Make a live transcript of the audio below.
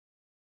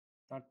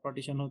Third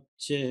partition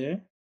হচ্ছে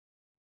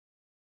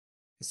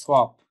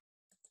swap.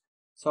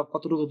 Swap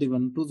কতটুকু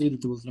দিবেন? 2 GB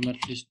দিতে বলছিলাম,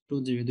 অ্যাটলিস্ট 2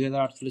 GB,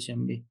 2048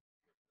 MB,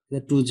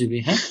 2 GB।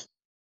 হ্যাঁ,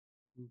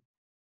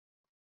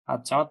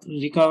 আচ্ছা, আমার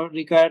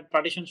রিকোয়ার্ড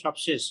পার্টিশন সব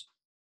শেষ।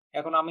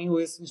 এখন আমি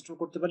ওএস ইনস্টল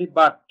করতে পারি,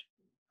 বাট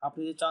আপনি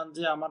যদি চান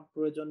যে আমার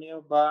প্রয়োজনীয়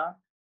বা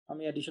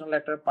আমি অ্যাডিশনাল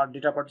একটা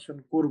ডেটা পার্টিশন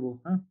করব,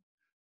 হ্যাঁ,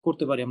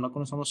 করতে পারি আমরা,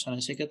 কোনো সমস্যা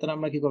নেই। সেক্ষেত্রে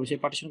আমরা কি করবো, সেই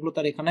পার্টিশনগুলো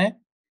তার এখানে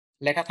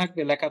লেখা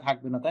থাকবে, লেখা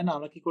থাকবে না, তাই না?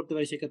 আমরা কি করতে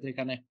পারি সেক্ষেত্রে,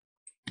 এখানে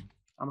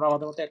আমরা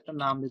আমাদের মতো একটা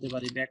নাম দিতে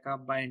পারি, ব্যাকআপ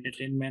বা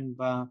এন্টারটেইনমেন্ট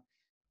বা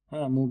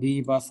হ্যাঁ মুভি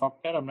বা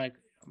সফটওয়্যার, আমরা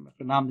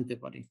একটা নাম দিতে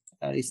পারি।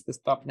 আর স্পেস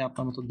তো আপনি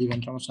আপনার মতো দিবেন,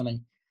 সমস্যা নাই।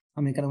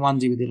 আমি এখানে 1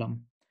 GB দিলাম।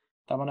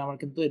 তার মানে আমার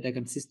কিন্তু এই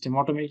দেখেন সিস্টেম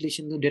অটোমেটিকলি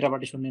কিন্তু ডেটা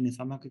পার্টিশন নিয়ে নিছে,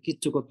 আমাকে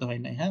কিচ্ছু করতে হয়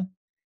নাই। হ্যাঁ,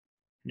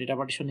 ডেটা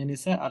পার্টিশন নিয়ে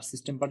নিছে। আর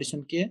সিস্টেম পার্টিশন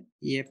কে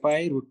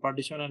ইএফআই, রুট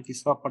পার্টিশন আর কি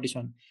সব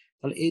পার্টিশন।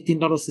 তাহলে এই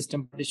তিনটা হলো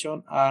সিস্টেম পার্টিশন,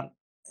 আর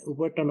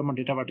উপরটা হলো আমার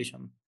ডেটা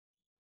পার্টিশন।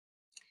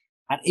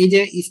 আর এই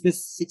যে স্পেস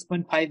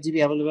 6.5 GB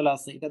অ্যাভেলেবেল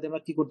আছে, এটাতে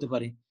আমরা কি করতে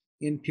পারি,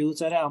 ইন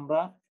ফিউচারে আমরা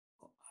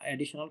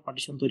অ্যাডিশনাল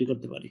পার্টিশন তৈরি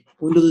করতে পারি।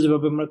 উইন্ডোজে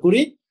যেভাবে আমরা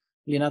করি,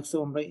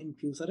 লিনাক্সেও আমরা ইন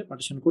ফিউচারে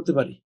পার্টিশন করতে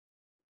পারি।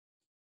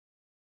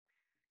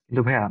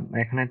 কিন্তু ভাইয়া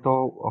এখানে তো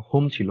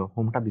হোম ছিল,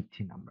 হোমটা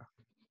দিচ্ছি না আমরা,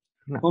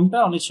 ঠিক না? হোমটা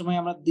অনেক সময়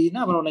আমরা দিই না,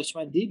 আবার অনেক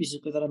সময় দিই, বিশেষ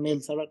করে যারা মেল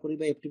সার্ভার করি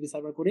বা এফটিপি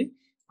সার্ভার করি,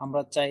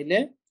 আমরা চাইলে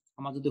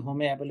আমার যদি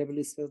হোমে অ্যাভেলেবেল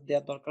স্পেস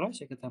দেওয়ার দরকার হয়,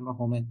 সেক্ষেত্রে আমরা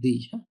হোমে দিই।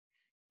 হ্যাঁ,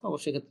 তো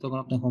অবশ্যই ক্ষেত্রে তখন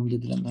আপনি হোম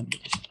দিয়ে দিলেন,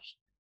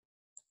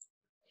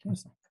 ঠিক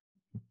আছে।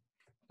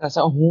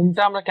 আচ্ছা,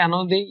 হোমটা আমরা কেন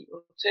দেই?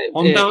 হচ্ছে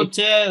হোমটা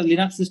হচ্ছে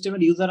লিনাক্স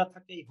সিস্টেমের ইউজাররা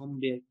থাকে এই হোম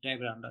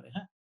ড্রাইভের আন্ডারে।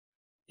 হ্যাঁ,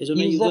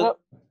 এজন্য ইউজার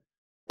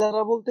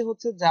যারা বলতে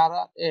হচ্ছে যারা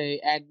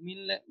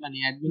অ্যাডমিন, মানে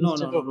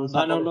অ্যাডমিনিস্ট্রেটর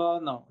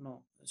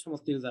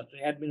সমস্ত ইউজার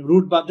অ্যাডমিন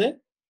রুট বাদে।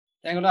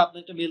 এগুলো আপনি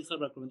একটা মেল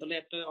সার্ভার করবেন, তাহলে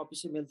একটা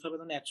অফিসে মেল সার্ভার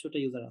 100টা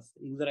ইউজার আছে,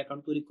 ইউজার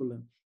অ্যাকাউন্ট তৈরি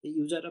করলেন, এই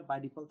ইউজাররা বাই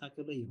ডিফল্ট থাকে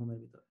হলো এই হোমের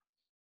ভিতরে।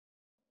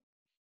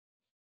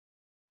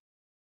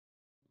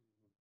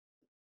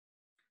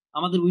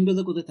 আমাদের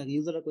উইন্ডোজে কোথায় থাকে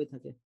ইউজাররা, কোথায়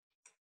থাকে?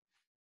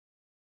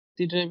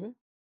 সি ড্রাইভে।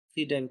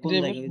 সি ড্রাইভে কোন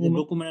জায়গায়? এই যে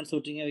ডকুমেন্ট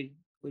সেটিং এ,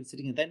 ওই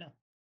সেটিং এ, তাই না?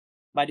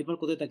 বাই ডিফল্ট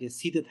কোথায় থাকে?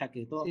 সি তে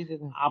থাকে। তো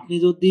আপনি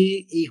যদি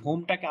এই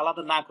হোমটাকে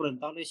আলাদা না করেন,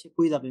 তাহলে সে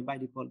কই যাবে বাই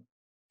ডিফল্ট?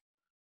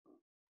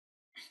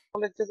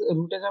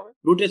 রুটে যাবে,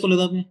 রুটে চলে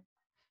যাবে।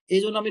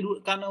 এই জন্য আমি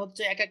কারণ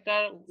হচ্ছে এক একটা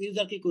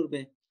ইউজার কি করবে,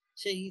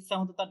 সেই ইচ্ছা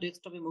মতো তার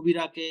ডেস্কটপে মুভি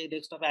রাখে,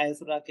 ডেস্কটপে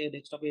আইএসও রাখে,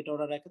 ডেস্কটপে এটা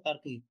ওটা রাখে, তার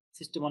কি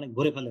সিস্টেম অনেক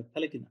ভরে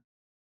ফেলে কিনা।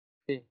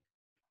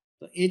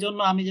 তো এই জন্য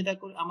আমি যেটা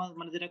করি, আমার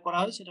মানে যেটা করা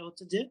হয় সেটা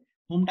হচ্ছে যে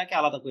হোমটাকে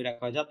আলাদা করে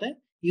রাখা হয়, যাতে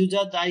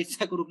ইউজার যা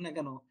ইচ্ছা করুক না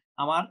কেন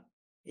আমার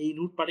এই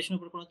রুট পার্টিশনের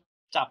উপর কোনো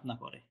চাপ না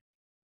পড়ে।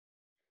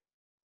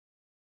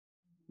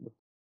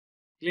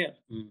 ক্লিয়ার?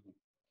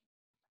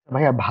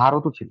 ভাইয়া ভারও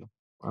তো ছিল,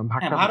 হ্যাঁ,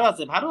 ভাগটা ভারও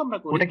আছে, ভারও আমরা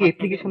করি। ওটা কি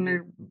অ্যাপ্লিকেশনের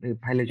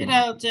ফাইলের জন্য? এটা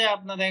হচ্ছে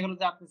আপনার দেখা গেল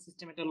যে আপনি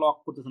সিস্টেম এটা লক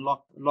করতেছেন,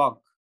 লগ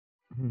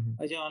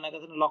ওই যে অনেক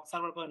আছে লক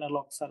সার্ভার করে না,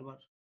 লক সার্ভার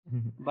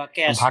বা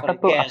ক্যাশ ভাগটা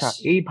করে, তো ক্যাশ। আচ্ছা,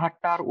 এই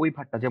ভাগটা আর ওই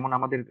ভাগটা, যেমন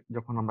আমাদের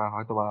যখন আমরা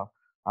হয়তো বা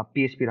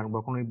পিএইচপি রান বা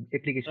কোনো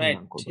অ্যাপ্লিকেশন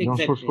রান করবো, যেমন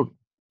সোর্স কোড,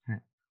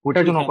 হ্যাঁ,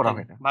 ওটার জন্য করা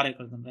হয় না। বারে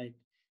করে দেন, রাইট।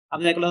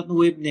 আপনি দেখলে আপনি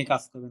ওয়েব নিয়ে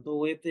কাজ করবেন, তো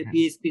ওয়েবে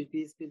পিএইচপি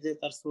যে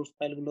তার সোর্স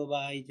ফাইল গুলো বা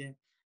এই যে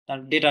তার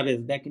ডেটাবেস,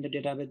 ব্যাকএন্ড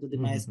ডেটাবেস যদি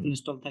মাইস্কুল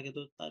ইনস্টল থাকে,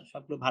 তো তার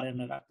সবগুলো ভারে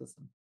না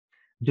রাখতেছেন।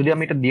 যদি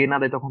আমি এটা দিয়ে না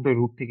দেই, তখন তো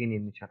রুট থেকে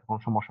নিয়ে নিচ্ছে, আর কোনো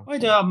সমস্যা ওই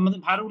হচ্ছে যে না। আমাদের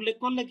ভার উল্লেখ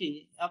করলে কি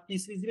আপনি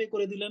স্পেসিফাই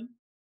করে দিলেন,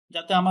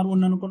 যাতে আমার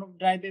অন্যান্য কোনো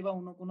ড্রাইভে বা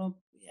অন্য কোনো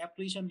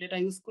অ্যাপ্লিকেশন ডেটা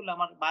ইউজ করলে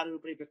আমার ভারের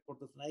উপর ইফেক্ট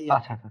করতেছে না, এই আর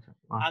আচ্ছা কি। আচ্ছা আচ্ছা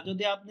আর আচ্ছা।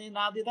 যদি আপনি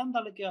না দিয়ে দেন,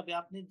 তাহলে কি হবে,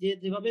 আপনি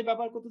যেভাবে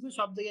ব্যবহার করতেছেন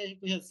সব জায়গায়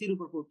সির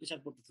উপর প্রেসার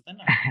পড়তেছে, তাই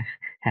না? হ্যাঁ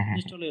হ্যাঁ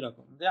জিনিসটা হলো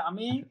এরকম যে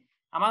আমি আচ্ছা।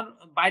 আমার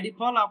বাই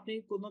ডিফল্ট আপনি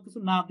কোনো কিছু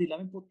না দিলে,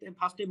 আমি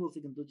ফার্স্টেই বলছি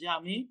কিন্তু যে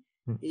আমি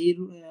হুম, এই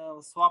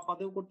সোয়াপ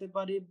বাদেও করতে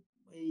পারি,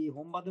 এই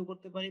হোম বাদেও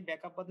করতে পারি,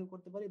 ব্যাকআপ বাদেও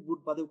করতে পারি, বুট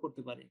বাদেও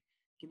করতে পারি,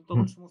 কিন্তু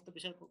তখন হুম, সমস্ত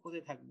প্রেসার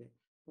কোথায় থাকবে?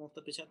 সমস্ত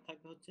প্রেসার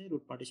থাকবে হচ্ছে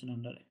রুট পার্টিশন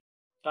আন্ডারে।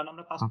 কারণ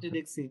আমরা ফার্স্টে আচ্ছা।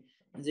 দেখছি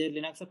যে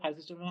লিনাক্সের ফাইল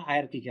সিস্টেম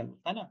হায়ারার্কিক্যাল,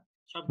 তাই না?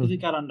 হুম, সবকিছুই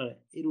কার আন্ডারে?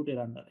 এই রুটের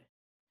আন্ডারে।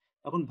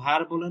 এখন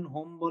ভার বলেন,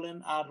 হোম বলেন,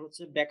 আর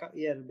হচ্ছে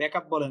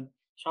ব্যাকআপ বলেন,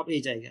 সব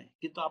এই জায়গায়।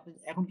 কিন্তু আপনি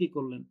এখন কি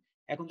করলেন?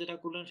 এখন যেটা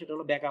করলেন সেটা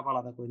হলো ব্যাকআপ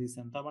আলাদা করে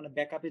দিয়েছেন। তার মানে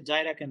ব্যাকআপে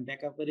যাই রাখেন,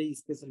 ব্যাকআপের এই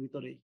স্পেসের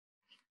ভিতরেই।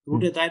 হুম,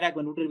 রুটে যাই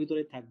রাখবেন, রুটের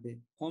ভিতরেই থাকবে।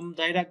 হোম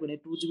যাই রাখবেন, এই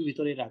 2 GB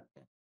ভিতরেই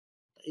রাখবেন।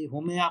 এই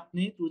হোমে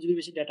আপনি 2 GB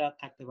বেশি ডেটা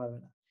থাকতে পারবে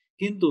না।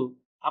 কিন্তু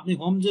আপনি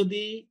হোম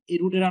যদি এই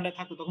রুটের আন্ডারে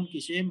থাকতো, তখন কি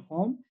সেম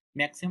হোম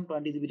ম্যাক্সিমাম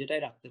 20 GB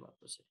ডেটাই রাখতে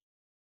পারতো সে।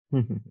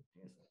 হুম, হুম।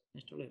 ঠিক আছে?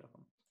 জিনিসটা হলো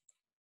এরকম।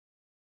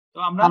 তো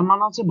আমরা তার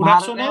মানে হচ্ছে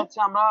প্রোডাকশনে হচ্ছে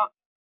আমরা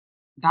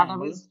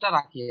ডাটাবেসটা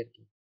রাখি আর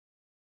কি।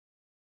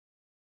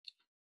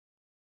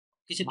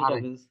 কিসের ভারে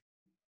ডেটাবেস?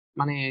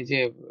 মানে এই যে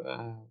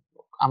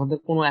আমাদের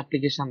কোনো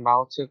অ্যাপ্লিকেশন বা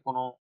হচ্ছে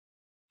কোনো,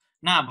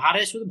 না,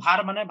 ভারে শুধু ভার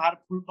মানে ভার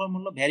ফুল ফর্ম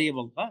হলো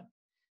ভ্যারিয়েবল, হ্যাঁ?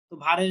 তো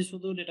ভারে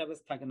শুধু ডেটাবেস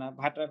থাকে না,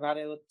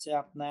 ভারে হচ্ছে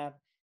আপনার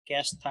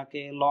ক্যাশ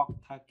থাকে, লক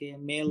থাকে,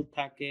 মেল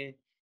থাকে,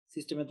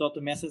 সিস্টেমে যত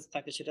মেসেজ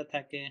থাকে সেটা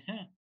থাকে,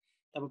 হ্যাঁ?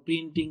 তারপর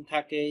প্রিন্টিং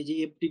থাকে, এই যে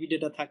এফটিপি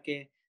ডেটা থাকে,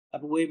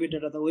 তারপর web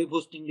data, web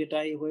hosting data,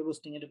 এই ওয়েব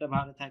হোস্টিং এর ডেটা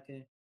ভারে থাকে,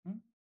 হুম?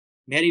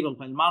 ভ্যারিয়েবল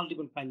ফাইল,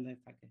 মাল্টিপল ফাইল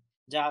থাকে,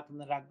 যা আপনি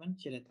রাখবেন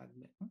সেটাই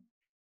থাকবে।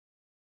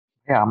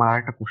 হ্যাঁ, আমার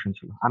আরেকটা কোশ্চেন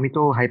ছিল। আমি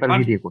তো হাইপার ভি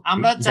বাট দিয়ে করছি,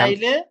 আমরা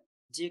চাইলে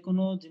যে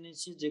কোনো জিনিস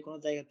যে কোনো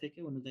জায়গা থেকে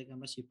অন্য জায়গায়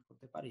আমরা শিফট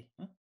করতে পারি।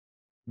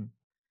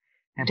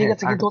 হ্যাঁ, ঠিক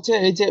আছে, কিন্তু হচ্ছে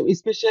এই যে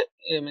স্পেশাল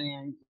মানে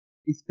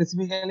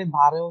স্পেসিফিক্যালি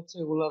ভারে হচ্ছে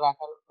এগুলো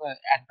রাখার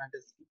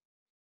অ্যাডভান্টেজ কি?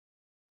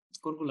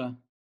 কোনগুলা?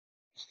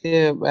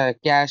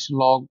 ক্যাশ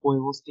লগ বই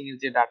হোস্টিং এর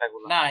যে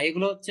ডাটাগুলো। না,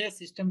 এগুলো হচ্ছে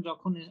সিস্টেম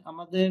যখন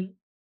আমাদের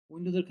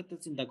উইন্ডোজের ক্ষেত্রে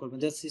চিন্তা করবেন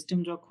যে সিস্টেম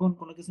যখন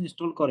কোনো কিছু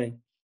ইনস্টল করে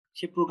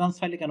সে প্রোগ্রামস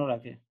ফাইলে কেন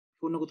রাখে?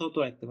 অন্য কোথাও তো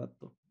রাখতে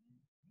পারতো।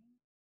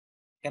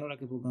 কেন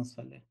রাখে প্রোগ্রামস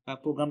ফাইলে বা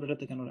প্রোগ্রাম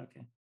ডেটাতে কেন রাখে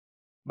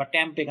বা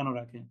ট্যাম্পে কেন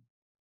রাখে?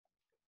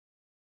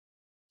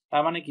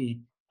 তার মানে কি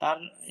তার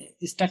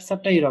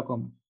স্ট্রাকচারটা এরকম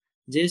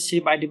যে সে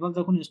বাই ডিফল্ট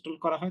যখন ইনস্টল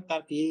করা হয়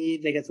তার কি এই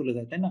জায়গায় চলে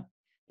যায়, তাই না?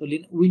 তো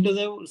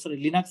উইন্ডোজেও সরি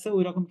লিনাক্সেও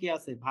ওইরকম কি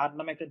আছে, ভার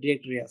নামে একটা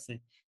ডিরেক্টরি আছে।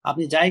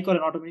 আপনি যাই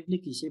করেন অটোমেটিকলি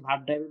কি সেই ভার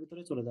ড্রাইভের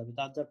ভিতরে চলে যাবে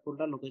তার যা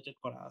ফোল্ডার লোকেটেড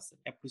করা আছে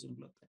অ্যাপ্লিকেশন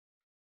গুলোতে।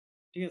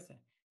 ঠিক আছে?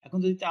 এখন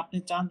যদি আপনি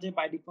চান যে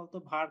বাই ডিফল্ট তো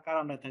ভার কার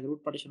আন্ডারে থাকে,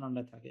 রুট পার্টিশন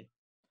আন্ডারে থাকে।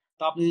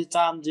 তো আপনি যদি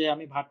চান যে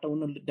আমি ভারটা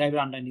অন্য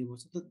ড্রাইভের আন্ডারে নিব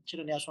তো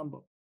সেটা নেওয়া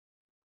সম্ভব।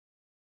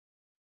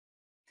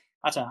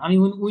 আচ্ছা, আমি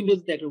উইন্ডোজ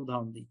দিয়ে একটা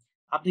উদাহরণ দিই।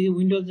 আপনি কি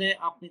উইন্ডোজে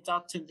আপনি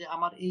চাচ্ছেন যে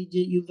আমার এই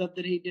যে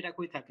ইউজারদের এই ডেটা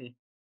কই থাকে?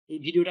 এই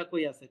ভিডিওটা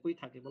কই আছে? কই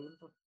থাকে বলুন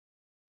তো?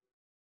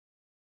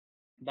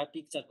 বা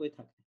পিকচার কই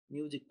থাকে?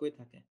 মিউজিক কই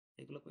থাকে?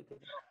 এগুলো কই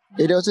থাকে?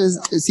 এটা হচ্ছে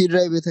সি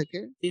ড্রাইভে থাকে।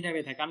 সি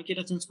ড্রাইভে থাকে। আমি কি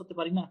এটা চেঞ্জ করতে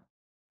পারি না?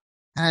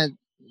 হ্যাঁ,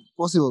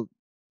 পসিবল।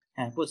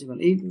 হ্যাঁ, পসিবল।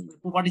 এই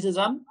প্রপার্টিজে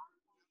যান,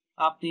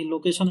 আপনি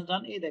লোকেশনে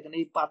যান, এই দেখেন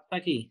এই পাথটা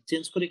কি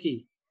চেঞ্জ করে কি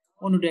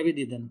অন্য ড্রাইভে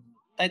দিয়ে দেন।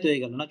 তাই তো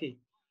হয়ে গেল নাকি?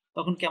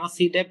 তখন কি আমার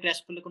সি ড্রাইভ ক্র্যাশ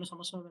করলে কোনো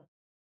সমস্যা হবে?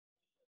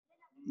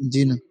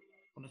 জি না।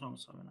 কোনো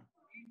সমস্যা হবে না।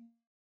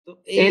 তো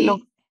এই এই লোক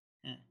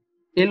হ্যাঁ,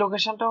 এই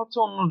লোকেশনটা হচ্ছে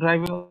অন্য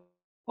ড্রাইভে।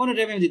 অন্য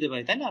ড্রাইভে আমি দিতে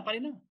পারি, তাই না? পারি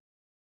না?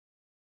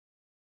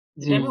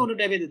 জি এটা আমি অন্য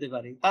ড্রাইভে দিতে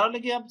পারি। তাহলে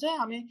কি হচ্ছে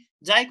আমি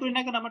যাই করি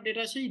না কেন আমার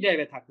ডেটা সেই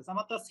ড্রাইভে থাকতেছে।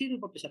 আমার তো আর সির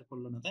উপর প্রেশার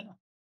পড়লো না, তাই না?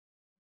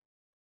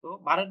 তো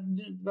ভাড়ার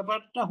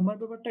ব্যাপারটা হোমের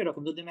ব্যাপারটা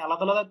এরকম। যদি আমি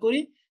আলাদা, আলাদা করি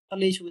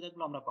তাহলে এই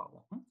সুবিধাগুলো আমরা পাবো।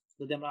 হ্যাঁ?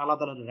 যদি আমরা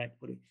আলাদা, আলাদা রাইট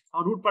করি।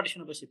 আমার রুট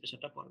পার্টিশনের উপর সেই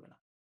প্রেশারটা পড়বে না।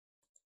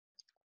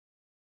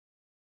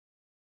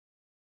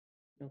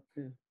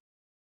 ওকে।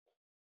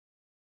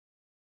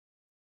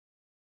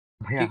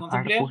 কি ভাইয়া কনসেপ্ট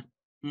আরেকটা ক্লিয়ার? বলেন,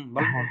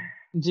 হ্যাঁ বলেন।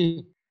 জি।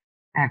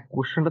 হ্যাঁ,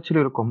 কোশ্চেনটা ছিল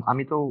এরকম,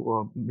 আমি তো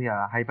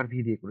হাইপার ভি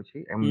দিয়ে করেছি,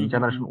 হুম, হুম, হুম।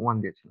 জেনারেশন 1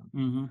 দিয়েছিলাম।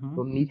 হুম, হুম, হুম।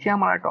 তো নিচে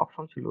আমার একটা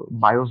অপশন ছিল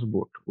বায়োস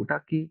বোট, ওটা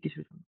কি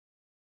কিসের জন্য?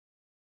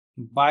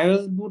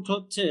 বায়োস বুট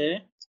হচ্ছে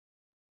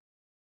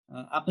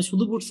আপনার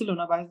শুধু বুট ছিল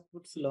না বায়োস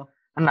বুট ছিল?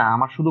 না,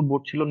 আমার শুধু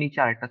বোট ছিল, নিচে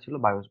আরেকটা ছিল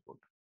বায়োস বোট।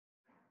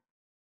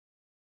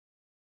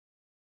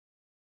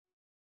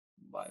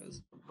 বায়োস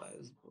বুট,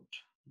 বায়োস বুট।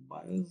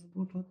 বায়োস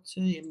বুট হচ্ছে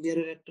এমবিআর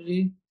এর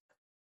একটারই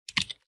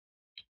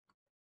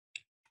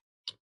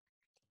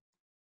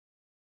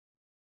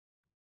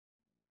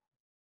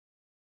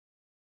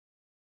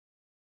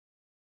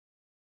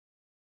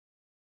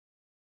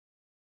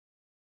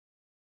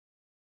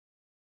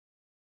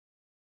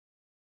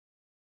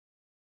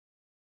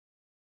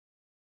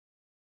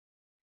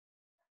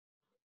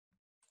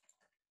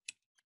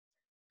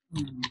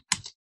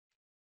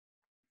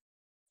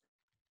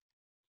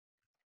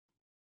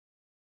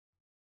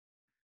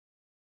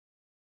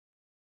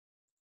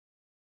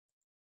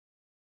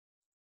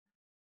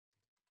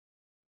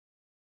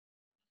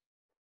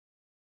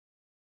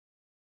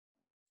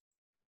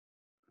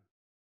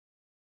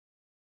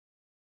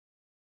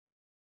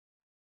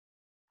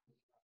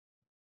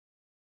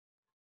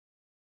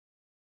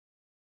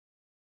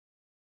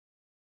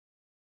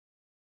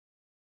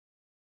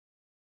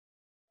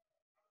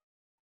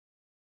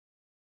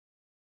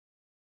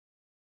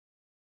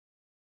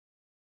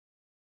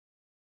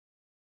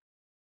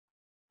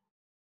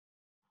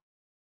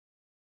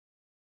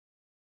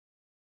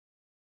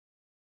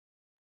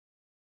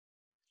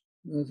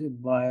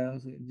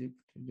বায়োস ইজিপ্ট।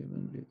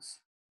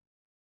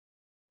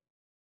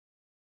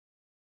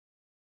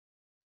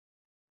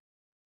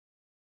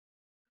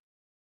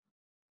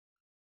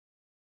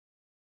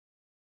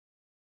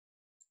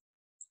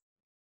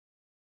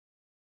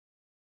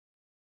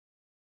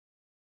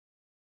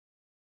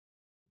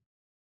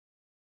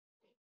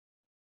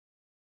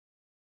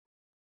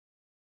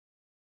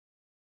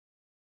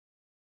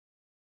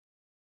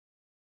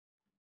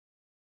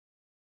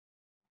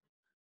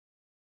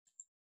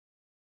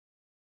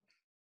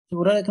 তো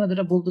ওরা এখানে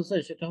যেটা বলতেছে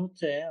সেটা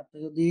হচ্ছে আপনি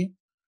যদি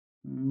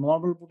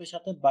নরমাল বুটের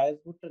সাথে বায়োস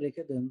বুটটা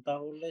রেখে দেন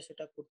তাহলে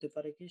সেটা করতে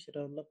পারে কি সেটা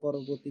হলো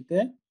পরবর্তীতে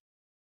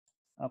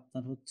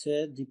আপনার হচ্ছে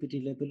জিপিটি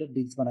লেভেলের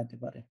ডিস্ক বানাতে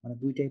পারে, মানে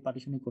দুইটাই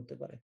পার্টিশনই করতে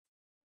পারে।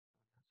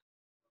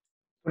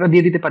 ওটা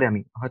দিয়ে দিতে পারি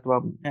আমি হয়তো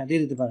হ্যাঁ,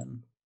 দিয়ে দিতে পারেন।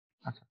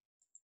 আচ্ছা।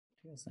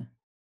 ঠিক আছে,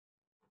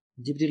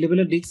 জিপিটি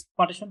লেভেলের ডিস্ক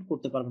পার্টিশন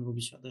করতে পারবেন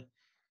ভবিষ্যতে।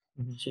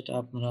 হুম। সেটা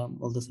আপনারা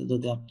বলতেছে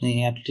যদি আপনি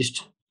অ্যাটলিস্ট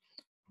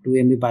 2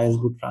 MB বায়োস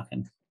বুট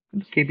রাখেন।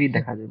 কিন্তু কেবি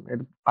দেখা যায়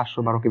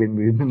 512 কেবি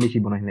বেশি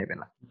মনে হয় নেবে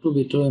না। 2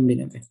 MB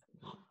নেবে।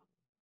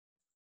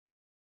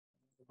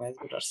 বায়োস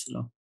বুট আসছিল।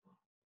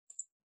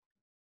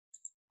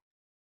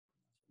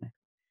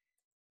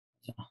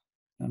 আচ্ছা,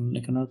 কারণ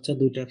এখানে হচ্ছে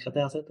দুইটা একসাথে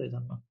আছে তো এই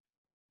জন্য।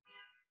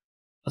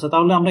 আচ্ছা,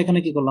 তাহলে আমরা এখানে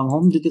কি করলাম?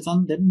 হোম দিতে চান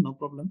দেন নো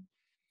প্রবলেম।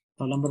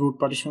 তাহলে আমরা root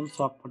partition,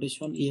 soft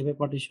partition, EFA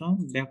partition,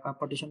 backup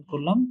partition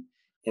করলাম।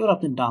 এবার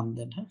আপনি ডান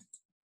দেন। হ্যাঁ,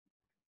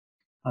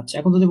 আচ্ছা,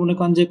 এখন যদি মনে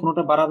করেন যে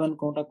কোনোটা বাড়াবেন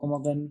কোনোটা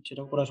কমাবেন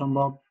সেটাও করা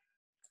সম্ভব।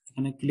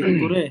 এখানে ক্লিক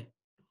করে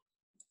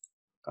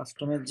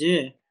কাস্টমে যে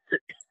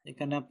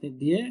এখানে আপনি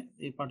দিয়ে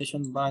এই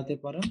পার্টিশন বাড়াইতে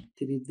পারেন।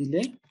 3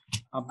 দিলে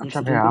আপডেট আচ্ছা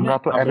সুযোগ ভাইয়া, দিলে আমরা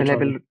তো আপডেট হবে।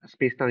 অ্যাভেলেবেল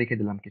স্পেসটা রেখে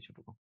দিলাম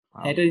কিছুটুকু।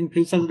 এটা ইন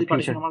ফিউচার যদি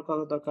পার্টিশন ফিউচার, আমার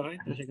করা দরকার হয়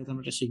তাহলে সেক্ষেত্রে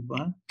আমরা এটা শিখবো।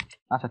 হ্যাঁ,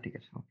 আচ্ছা ঠিক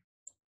আছে।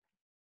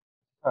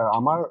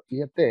 আমার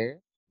ইয়েতে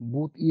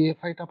বুথ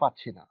ইএফআইটা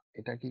পাচ্ছি না,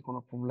 এটা কি কোনো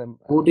প্রবলেম?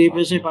 ওটি বা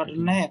পেজে কোনো পাঠান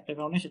সেটিং? নাই একটা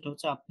কারণে, সেটা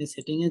হচ্ছে আপনি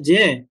সেটিং এ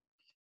যে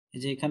এই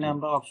যে এখানে হুম,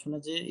 আমরা অপশনে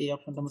যে এই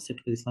অপশনটা আমরা সেট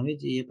করে দিয়েছিলাম, এই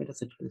যে এটা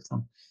সেট করে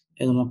দিয়েছিলাম,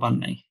 এজন্য পান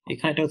নাই।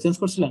 এখানে এটা চেঞ্জ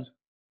করছিলেন,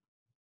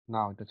 না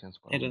ওইটা চেঞ্জ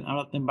করা এটা হয়নি। আর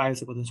আপনি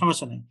বায়োসে করতেন,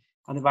 সমস্যা নাই।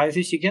 আপনি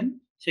বায়োসে শিখেন,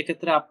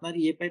 সেক্ষেত্রে আপনার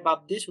পাই বাদ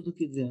দিয়ে শুধু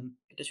কি দেন,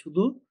 এটা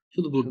শুধু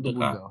শুধু বুট শুধু বুথ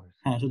দেখা। দেওয়া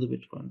হয়েছে। হ্যাঁ, শুধু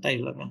বুট করেন তাই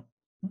লাগবে।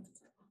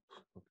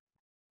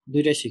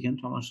 দুইটাই শিখেন,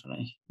 সমস্যা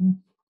নাই।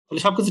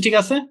 তাহলে সবকিছু ঠিক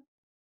আছে।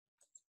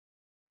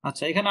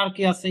 আচ্ছা, এখানে আর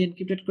কি আছে,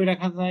 এনক্রিপ্টেড করে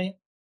রাখা যায়।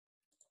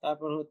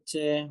 তারপর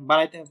হচ্ছে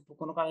বাড়াইতে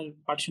কোনো কারণে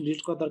পার্টিশন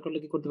ডিলিট করার দরকার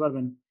হলে কি করতে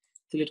পারবেন,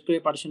 সিলেক্ট করে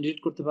পার্টিশন ডিলিট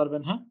করতে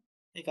পারবেন। হ্যাঁ,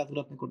 এই কাজগুলো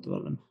আপনি করতে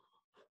পারবেন।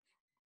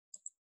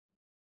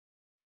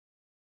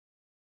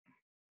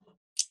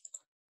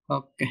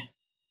 ওকে,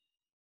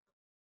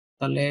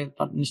 তাহলে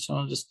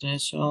পারমিশন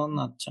ডেস্টিনেশন,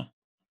 আচ্ছা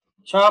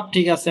সব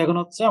ঠিক আছে। এখন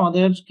হচ্ছে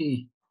আমাদের কি,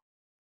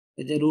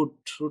 এই যে রুট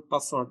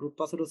পাসওয়ার্ড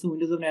হচ্ছে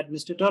উইন্ডোজ এর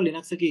অ্যাডমিনিস্ট্রেটর,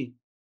 লিনাক্সে কি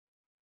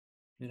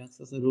লিনাক্স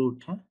আছে রুট।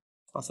 হ্যাঁ,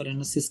 পাসওয়ার্ড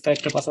এর সিস্কা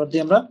একটা পাসওয়ার্ড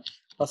দিয়ে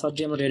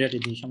আমরা রেড হ্যাটে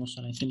দিই, সমস্যা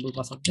নাই। সিম্পল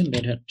পাসওয়ার্ড দিন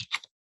রেড হ্যাট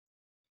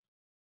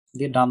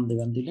দিয়ে ডান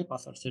দিবেন, দিলে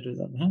পাসওয়ার্ড সেট হয়ে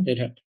যাবে। হ্যাঁ, রেড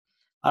হ্যাট।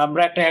 আর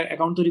আমরা একটা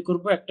অ্যাকাউন্ট তৈরি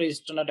করব, একটা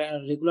স্ট্যান্ডার্ড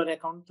রেগুলার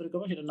অ্যাকাউন্ট তৈরি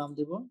করব, সেটার নাম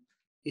দেব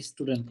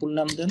স্টুডেন্ট। ফুল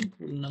নাম দেন,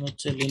 ফুল নাম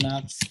হচ্ছে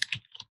লিনাক্স,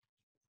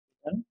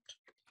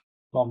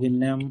 লগইন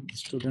নেম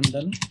স্টুডেন্ট,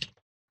 দেন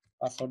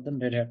পাসওয়ার্ড দেন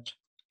red hat.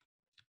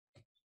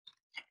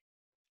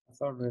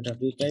 Password red hat,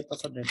 দুইটাই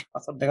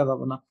পাসওয়ার্ড দেখা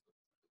যাবে না,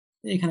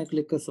 এখানে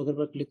ক্লিক করে চোখের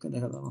পর ক্লিক করে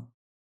দেখা যাবে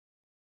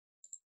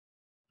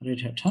রেড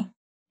হ্যাট। হ্যাঁ,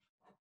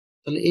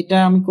 তাহলে এটা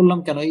আমি করলাম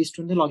কেন, এই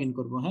স্টুডেন্টে লগ ইন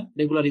করবো। হ্যাঁ,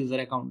 রেগুলার ইউজার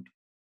অ্যাকাউন্ট।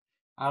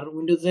 আর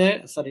উইন্ডোজে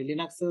সরি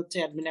লিনাক্সে হচ্ছে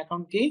অ্যাডমিন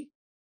অ্যাকাউন্ট কি,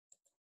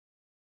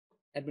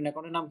 অ্যাডমিন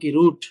অ্যাকাউন্টের নাম কি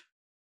রুট।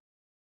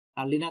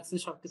 আর লিনাক্সে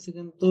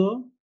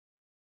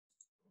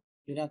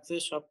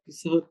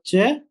সবকিছু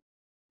হচ্ছে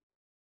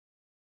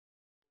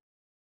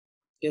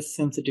কেস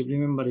সেনসিটিভ,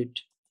 রিমেম্বার ইট।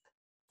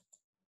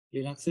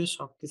 লিনাক্সে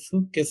সবকিছু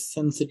কেস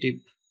সেনসিটিভ।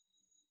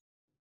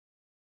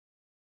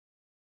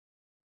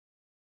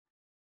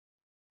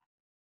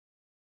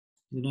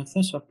 লিনাক্সে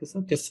সবকিছু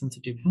কেস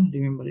সেনসিটিভ। হ্যাঁ,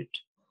 রিমেম্বার ইট।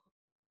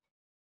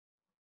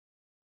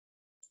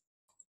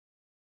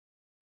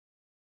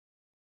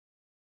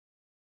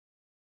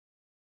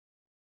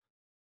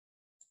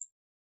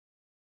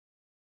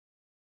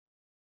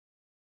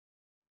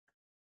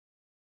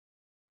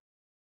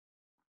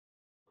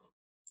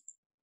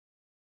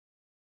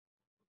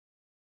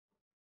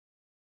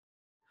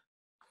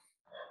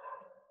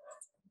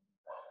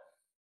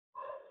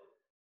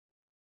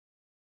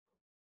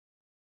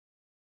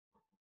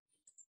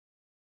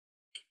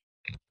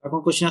 এখন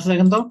কোশ্চেন আছে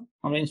দেখেন তো,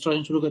 আমরা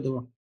ইনস্টলেশন শুরু করে দেবো।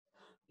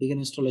 Begin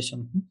installation.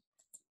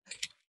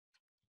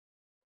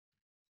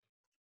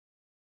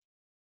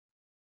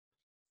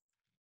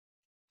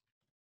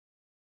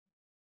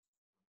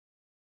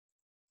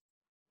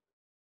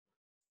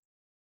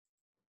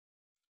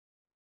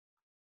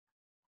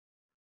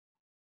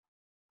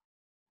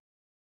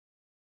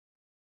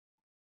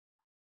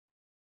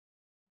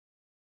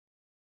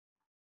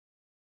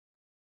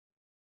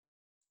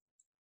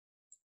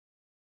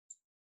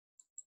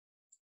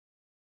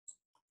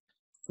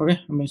 ওকে,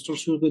 আমরা ইনস্টল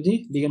শুরু করে দিই,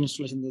 বিগিন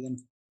ইনস্টলেশন দিয়ে দেন।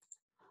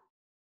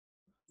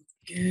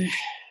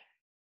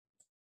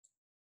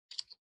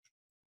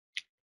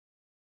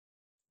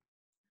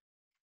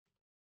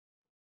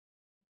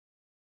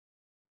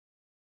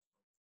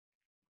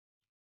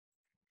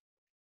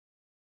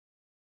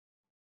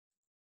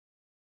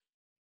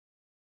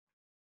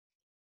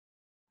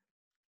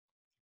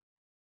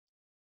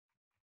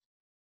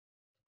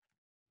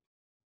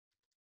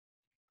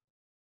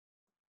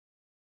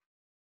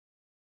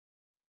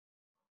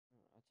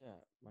 আচ্ছা,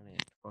 মানে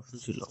প্রশ্ন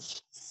ছিল,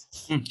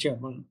 শিওর,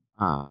 বলুন।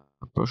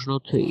 প্রশ্ন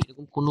হচ্ছে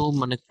এরকম কোনো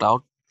মানে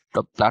ক্লাউড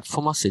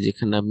প্ল্যাটফর্ম আছে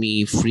যেখানে আমি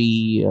free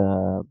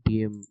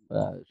PM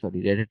sorry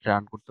red hat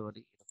run করতে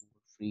পারি, এরকম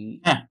ফ্রি?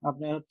 হ্যাঁ,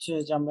 আপনি হচ্ছে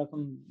যে আমরা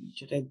এখন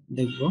সেটাই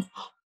দেখবো,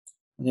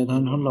 যে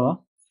ধরুন হলো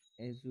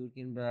এজুর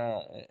কিংবা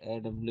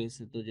এডব্লিউএস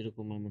এ তো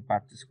যেরকম আমি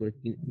পারচেজ করে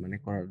মানে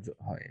করার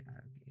হয়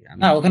আর কি। আমি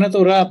না, ওখানে তো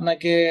ওরা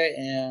আপনাকে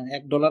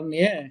 $1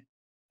 নিয়ে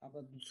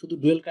আপনার শুধু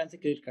ডুয়েল কারেন্সি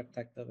ক্রেডিট কার্ড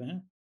থাকতে হবে।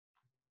 হ্যাঁ,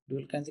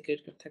 ডুয়েল কারেন্সি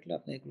ক্রেডিট কার্ড থাকলে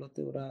আপনি এগুলোতে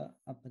ওরা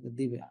আপনাকে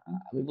দিবে।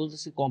 আমি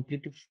বলতেছি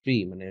কমপ্লিটলি ফ্রি,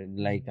 মানে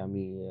লাইক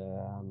আমি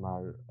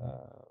আমার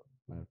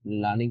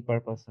লার্নিং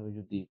পারপাস আমি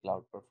যদি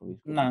ক্লাউড প্ল্যাটফর্ম ইউজ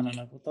না করতে না চাই।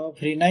 না, কোথাও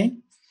ফ্রি নাই।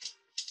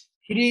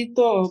 ফ্রি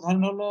তো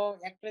ধরেন হলো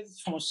একটাই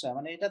সমস্যা,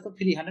 মানে এটা তো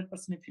ফ্রি,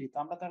 100% ফ্রি, তো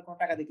আমরা তো আর কোনো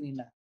টাকা দিয়ে কিনি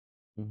না।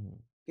 হুম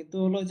কিন্তু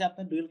হলো যে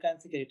আপনার ডুয়েল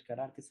কারেন্সি ক্রেডিট কার্ড,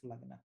 আর কিছু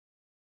লাগে না,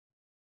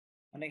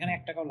 মানে এখানে হুম।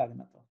 ৳1 লাগে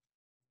না তো।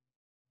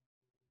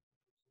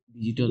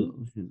 ডিজিটাল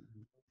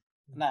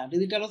শুধু না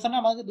ডিজিটাল ওসান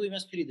আমাকে 2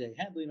 মাস ফ্রি দেয়,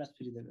 হ্যাঁ 2 মাস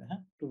ফ্রি দেবে,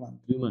 হ্যাঁ 2 মান্থ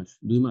 2 মাস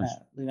হ্যাঁ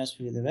 2 মাস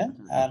ফ্রি দেবে।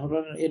 আচ্ছা, আর হলো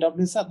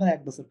এডব্লিউএস আপনার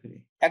 1 বছর ফ্রি,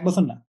 1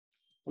 বছর না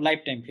লাইফ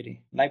টাইম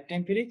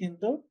ফ্রি,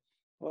 কিন্তু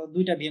ও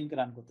 2টা ভিএম কে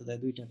রান করতে দেয়,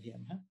 2টা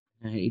ভিএম। হ্যাঁ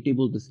হ্যাঁ এটাই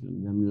বলতেছিলাম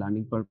যে আমি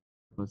লার্নিং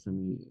পারপাস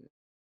আমি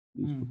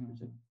ইউজ হুম করতে হুম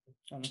চাই। হুম,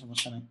 কোনো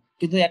সমস্যা নাই,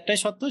 কিন্তু একটাই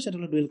শর্ত, সেটা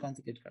হলো ডুয়েল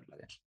কারেন্সি ক্রেডিট কার্ড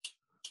লাগে,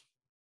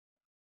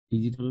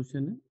 ডিজিটাল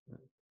ওশানে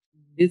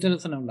ডিজিটাল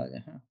ওসানেও লাগে।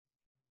 হ্যাঁ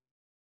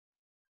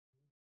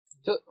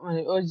তো মানে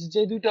ওই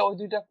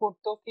দুইটা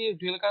করতেও কি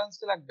ডুয়াল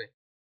কারেন্সি লাগবে?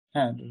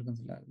 হ্যাঁ ডুয়েল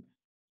কারেন্সি লাগবে।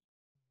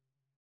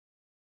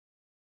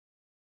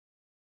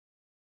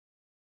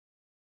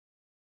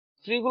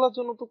 ফ্রি গুলোর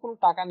জন্য তো কোনো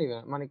টাকা নিবে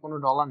না, মানে কোনো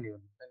ডলার নিবে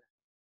না, তাই না?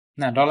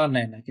 না ডলার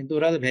নেয় না, কিন্তু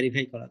ওরা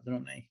ভেরিফাই করার জন্য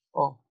নেয়,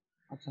 ও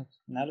আচ্ছা আচ্ছা।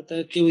 নাহলে তো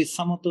কেউ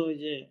ইচ্ছা মতো ওই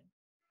যে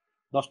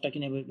 10টা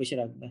কিনে বেশি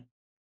রাখবে।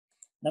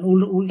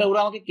 উল্টা ওরা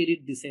আমাকে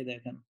ক্রেডিট দিছে,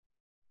 দেখেন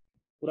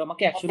ওরা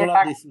আমাকে $100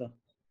 দিছিল,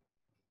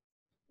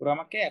 ওরা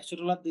আমাকে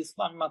 $100 দিছিল,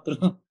 আমি মাত্র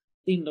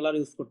 $3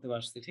 ইউজ করতে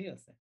পারছি, ঠিক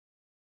আছে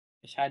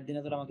 60 দিনে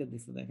তোরা আমাকে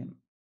দিছে, দেখেন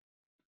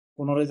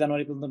 15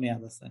 জানুয়ারি পর্যন্ত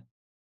মেয়াদ আছে,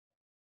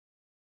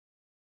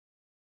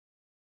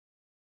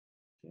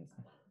 ঠিক আছে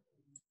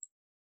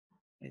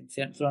এই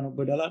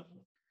 $94।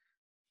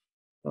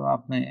 তো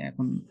আপনি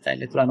এখন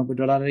চাইলে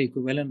 $94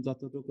 ইকুইভ্যালেন্ট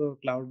যতটুকু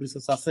ক্লাউড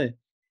রিসোর্স আছে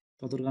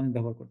ততটুকু আমি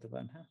ব্যবহার করতে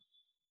পারেন। হ্যাঁ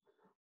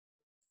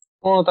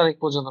 15 তারিখ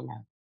পর্যন্ত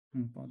মেয়াদ।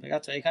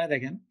 আচ্ছা এখানে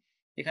দেখেন,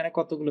 এখানে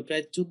কতগুলো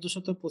প্রায়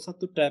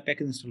 1475টা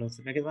প্যাকেজ ইনস্টল আছে,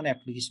 প্যাকেজ মানে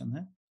অ্যাপ্লিকেশন।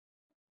 হ্যাঁ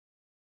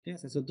ঠিক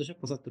আছে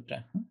 1475টা।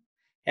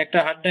 একটা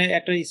হার্ড ড্রাইভ,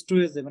 একটা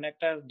স্টোরেজে মানে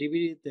একটা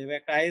ডিভিডিতে বা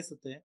একটা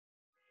আইএসওতে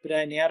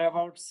প্রায় নিয়ার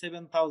অ্যাবাউট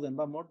 7000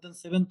 বা মোর দেন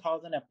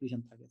 7000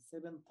 অ্যাপ্লিকেশন থাকে,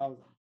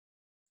 7000।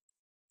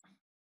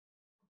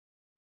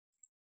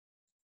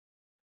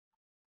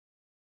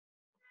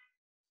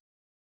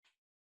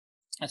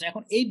 আচ্ছা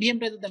এখন এই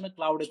ভিএমটা যদি আমরা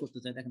ক্লাউডে করতে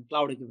চাই, দেখেন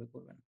ক্লাউডে কিভাবে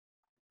করবেন।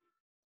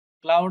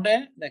 ক্লাউডে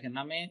দেখেন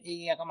আমি এই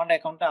আমার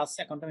অ্যাকাউন্টটা আছে,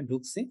 অ্যাকাউন্টে আমি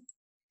ঢুকছি,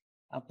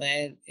 আপনার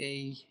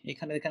এই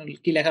এখানে এখানে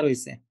কি লেখা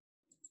রয়েছে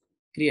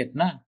ক্রিয়েট,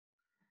 না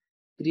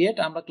ক্রিয়েট,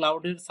 আমরা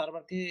ক্লাউডের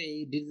সার্ভারকে এই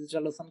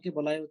ডিজিটাল ওসানকে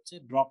বলা হয় হচ্ছে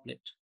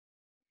ড্রপলেট,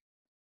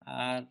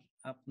 আর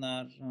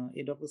আপনার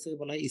এডব্লিউএস কে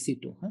বলা হয়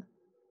EC2। হ্যাঁ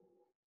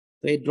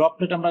তো এই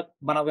ড্রপলেট আমরা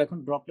বানাবো এখন,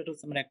 ড্রপলেট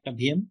হচ্ছে আমার একটা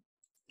ভিএম,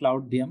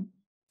 ক্লাউড ভিএম।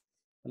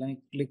 তাহলে আমি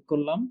ক্লিক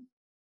করলাম,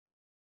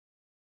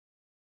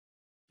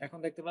 এখন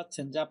দেখতে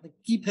পাচ্ছেন যে আপনি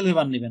কি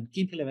ফ্লেভার নেবেন,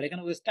 কি ফ্লেভার,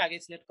 এখানে ওয়েস্টটা আগে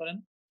সিলেক্ট করেন,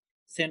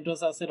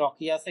 সেন্টোস আছে,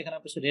 রকি আছে, এখানে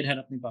আপনি রেড হ্যাট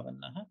আপনি পাবেন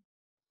না। হ্যাঁ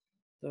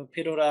তো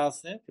ফেডোরা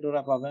আছে,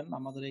 ফেডোরা পাবেন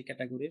আমাদের এই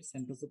ক্যাটাগরির,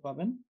 সেন্টোসও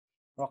পাবেন,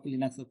 রকি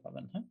লিনাক্সও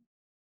পাবেন। হ্যাঁ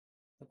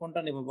তো কোনটা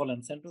নেব বলেন,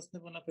 সেন্টোস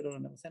নেব না ফেডোরা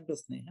নেব?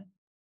 সেন্টোস নেই, হ্যাঁ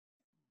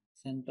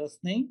সেন্টোস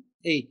নেই,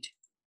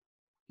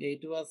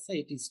 8ও আছে,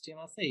 8 স্ট্রিম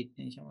আছে, 8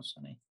 নেই, সমস্যা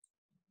নেই।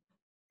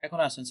 এখন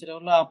আসেন, সেটা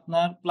হলো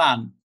আপনার প্ল্যান,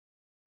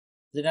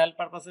 জেনারেল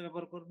পারপাসে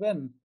ব্যবহার করবেন,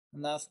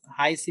 না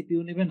হাই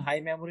সিপিইউ নেবেন, হাই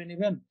মেমোরি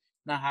নেবেন,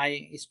 না হাই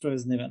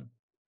স্টোরেজ নেবেন,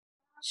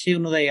 সেই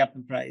অনুযায়ী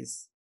আপনার প্রাইস।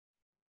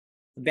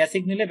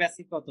 বেসিক নিলে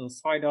বেসিক কত,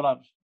 $6,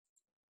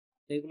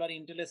 রেগুলার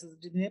ইন্টেল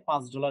এসএসডি নিয়ে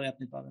 $5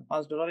 আপনি পাবেন।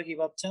 $5 কি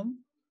পাচ্ছেন,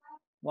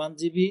 1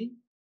 GB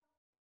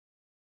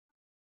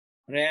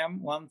RAM,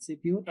 1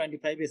 CPU,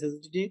 25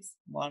 SSD disk,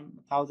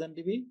 1000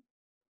 GB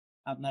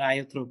আপনার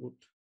আইও থ্রুপুট।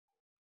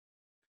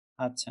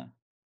 আচ্ছা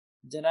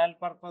জেনারেল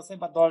পারপাসে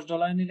বা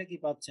 $10 নিলে কি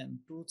পাচ্ছেন,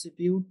 2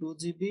 CPU, 2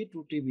 GB,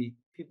 2 TB,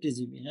 50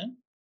 GB। হ্যাঁ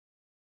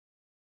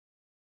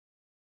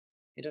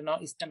এটা না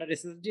স্ট্যান্ডার্ড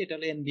এসএসডি, এটা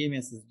হলো এনভিএম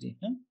এসএসডি।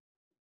 হ্যাঁ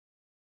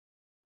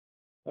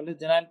তাহলে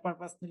জেনারেল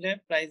পারপাস নিলে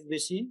প্রাইস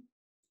বেশি,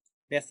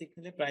 বেসিক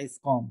নিলে প্রাইস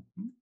কম।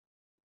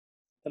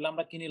 তাহলে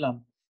আমরা কি নিলাম,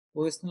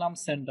 ওএস নিলাম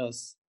সেন্টোস,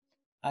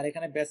 আর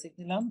এখানে বেসিক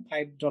নিলাম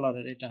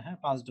 $5 এটা, হ্যাঁ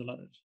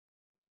 $5।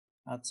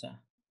 আচ্ছা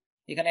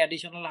এখানে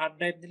অ্যাডিশনাল হার্ড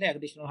ড্রাইভ দিলে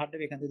অ্যাডিশনাল হার্ড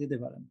ড্রাইভ এখান থেকে দিতে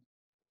পারেন।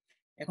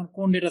 এখন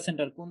কোন ডেটা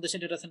সেন্টার, কোন দেশের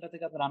ডেটা সেন্টার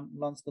থেকে আপনি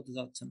লঞ্চ করতে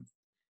যাচ্ছেন,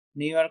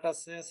 নিউ ইয়র্ক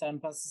আছে, সান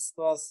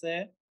ফ্রান্সিসকো আছে,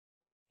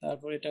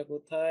 তারপর এটা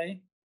কোথায়,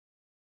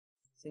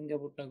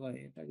 সিঙ্গাপুরটা কয়,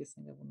 এটা কি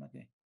সিঙ্গাপুর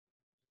নাকি,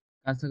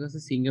 কাছাকাছি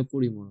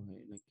সিঙ্গাপুরই মনে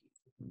হয় নাকি,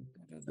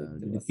 এটা দেখতে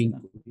যদি পাচ্ছি পিং না।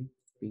 করি,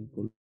 পিং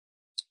করলে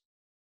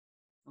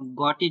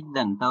গট ইট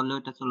দেন, তাহলে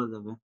ওটা চলে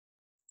যাবে।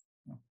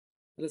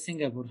 এটা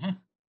সিঙ্গাপুর। হ্যাঁ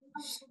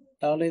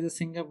তাহলে এই যে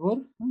সিঙ্গাপুর,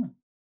 হ্যাঁ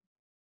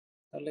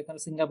তাহলে এখানে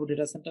সিঙ্গাপুর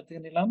ডেটা সেন্টার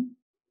থেকে নিলাম,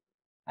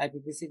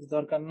 IPv6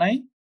 দরকার নাই,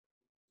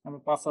 আমরা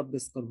পাসওয়ার্ড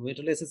বেস করবো, এটা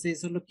হলো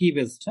SSH হলো কি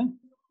বেসড। হ্যাঁ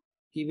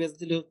কি বেস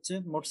দিলে হচ্ছে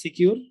মোর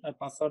সিকিউর, আর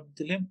পাসওয়ার্ড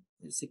দিলে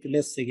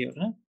লেস সিকিউর।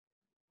 হ্যাঁ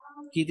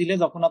কি দিলে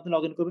যখন আপনি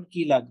লগ ইন করবেন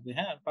কি লাগবে,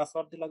 হ্যাঁ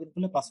পাসওয়ার্ড দিয়ে লগ ইন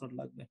করলে পাসওয়ার্ড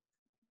লাগবে,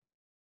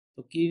 তো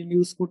কি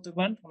ইউজ করতে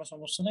পারেন কোনো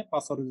সমস্যা নেই,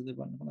 পাসওয়ার্ড দিতে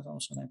পারেন কোনো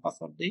সমস্যা নেই,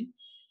 পাসওয়ার্ড দিই,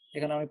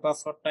 এখানে আমি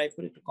পাসওয়ার্ড টাইপ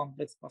করি, একটু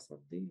কমপ্লেক্স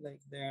পাসওয়ার্ড দিই লাইক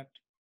দ্যাট।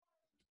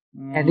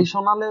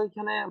 অ্যাডিশনালে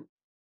ওইখানে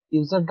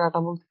ইউজার ডাটা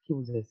বলতে কি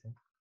বুঝাইছে?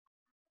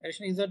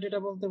 অ্যাডিশনাল ইউজার ডেটা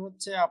বলতে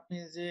হচ্ছে আপনি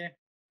যে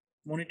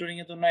মনিটরিং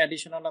এর জন্য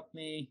অ্যাডিশনাল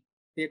আপনি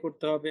পে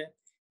করতে হবে,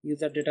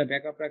 ইউজার ডেটা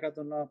ব্যাকআপ রাখার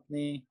জন্য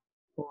আপনি,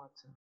 ও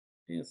আচ্ছা।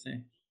 ঠিক আছে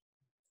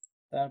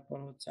তারপর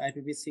হচ্ছে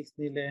IPv6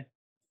 নিলে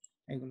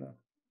এগুলো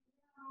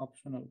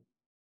অপশনাল।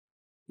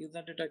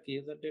 ইউজার ডেটা কি,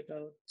 ইউজার ডেটা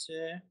হচ্ছে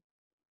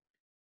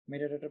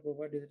metadata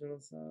provide digital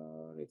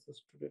access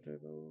to data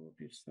about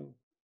itself.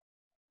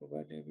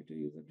 Provide the ability to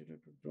user data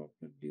to drop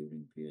it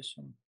during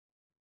creation.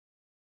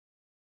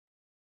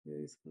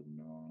 There is could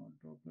not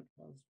drop it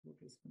passport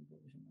is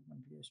information upon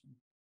creation.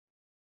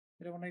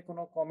 এরকম নাই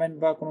কোনো comment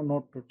বা কোনো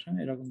note টোট, হ্যাঁ,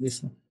 এরকম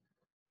কিছু।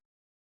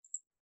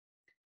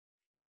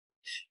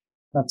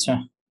 আচ্ছা,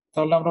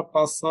 তাহলে আমরা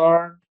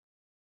পাসওয়ার্ড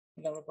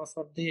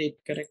দিই 8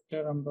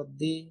 ক্যারেক্টার, আমরা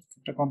দিই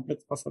একটা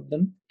কমপ্লেক্স পাসওয়ার্ড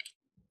দেন।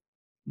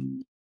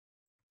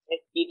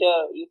 কিটা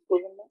ইউজ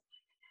করবেন না?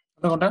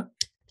 কোনটা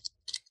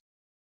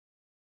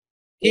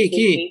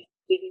কি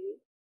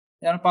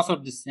আমরা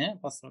পাসওয়ার্ড দিচ্ছি, হ্যাঁ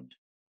পাসওয়ার্ড।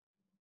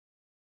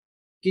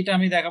 কিটা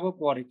আমি দেখাবো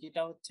পরে,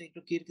 কিটা হচ্ছে একটু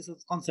কির কিছু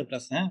কনসেপ্ট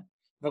আছে, হ্যাঁ,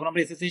 যখন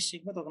আমরা এসএসএস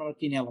শিখবো তখন আমরা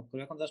কি নিয়ে আলাপ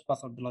করবো, এখন জাস্ট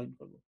পাসওয়ার্ড দিয়ে লগইন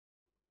করব।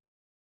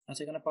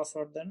 আচ্ছা, এখানে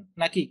পাসওয়ার্ড দেন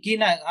নাকি কি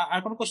না, আর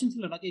কোনো কোশ্চেন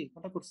ছিল নাকি,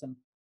 কোনটা করছেন?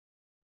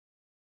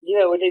 জি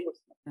ভাই ওইটাই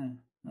করছি। হ্যাঁ,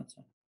 আচ্ছা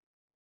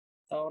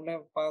তাহলে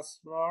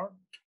পাসওয়ার্ড,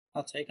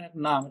 আচ্ছা এখানে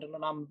নাম, এটা হলো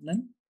নাম দেন,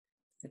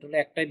 এটা হলো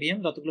একটাই ভিএম,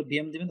 যতগুলো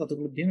ভিএম দিবেন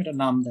ততগুলো ভিএম এটা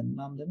নাম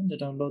দেবেন,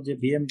 যেটা হলো যে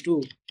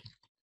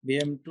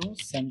VM2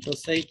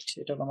 সেন্টোসাইট,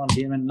 এটা হলো আমার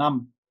ভিএম এর নাম।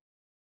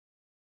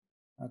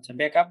 আচ্ছা,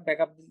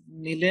 ব্যাকআপ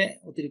নিলে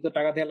অতিরিক্ত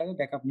টাকা দেওয়া লাগে,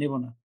 ব্যাকআপ নেব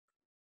না।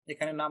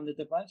 এখানে নাম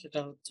দিতে পারে, সেটা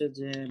হচ্ছে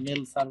যে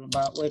মেল সার্ভার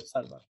বা ওয়েব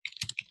সার্ভার।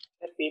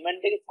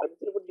 পেমেন্টটা কি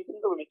সার্ভিসের উপর ডিপেন্ড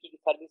করবে, কি কি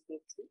সার্ভিস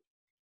নিচ্ছি?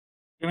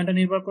 পেমেন্টটা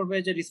নির্ভর করবে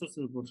যে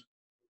রিসোর্সের উপর।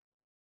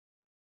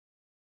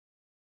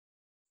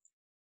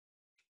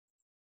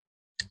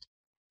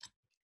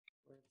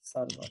 ওয়েব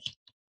সার্ভার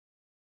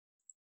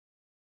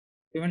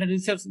পেমেন্টের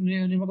রিসোর্স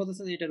নির্ভর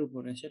করতেছে এটার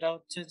উপরে, সেটা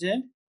হচ্ছে যে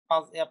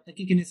আপনি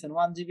কি কিনেছেন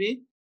 1 জিবি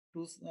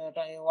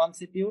 1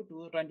 সিপিইউ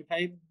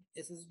 225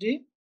 এসএসডি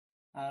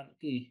আর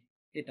কি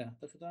এটা।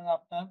 তো সুতরাং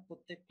আপনার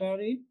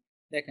প্রত্যেকটারই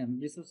দেখেন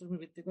রিসোর্সের উপর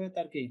ভিত্তি করে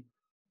তার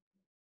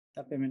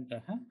পেমেন্টটা,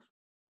 হ্যাঁ।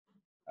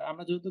 আর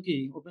আমরা যেহেতু কি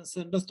ওপেন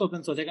সোর্স তো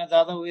ওপেন সোর্স, এখানে যা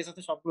ওএস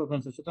আছে সবগুলো ওপেন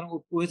সোর্স, সুতরাং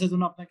ওএস এর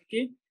জন্য আপনাকে কি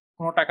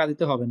কোনো টাকা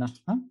দিতে হবে না,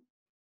 হ্যাঁ।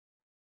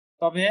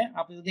 তবে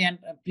আপনি যদি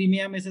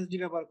প্রিমিয়াম এসএসডি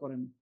ব্যবহার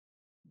করেন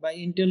বা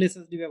ইন্টেল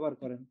এসএসডি ব্যবহার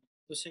করেন,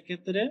 তো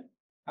সেক্ষেত্রে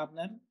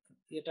আপনার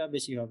এটা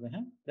বেশি হবে,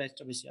 হ্যাঁ,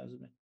 প্রাইসটা বেশি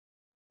আসবে,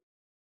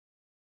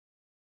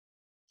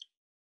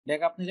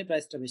 ব্যাকআপ নিলে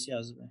প্রাইসটা বেশি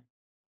আসবে,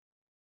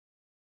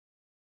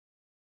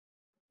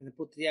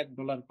 প্রতি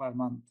 $1 পার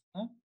মান্থ,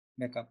 হ্যাঁ,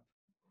 ব্যাকআপ।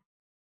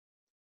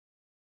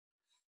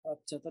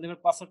 আচ্ছা, তাহলে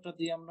এবার পাসওয়ার্ডটা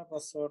দিয়ে আমরা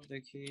পাসওয়ার্ড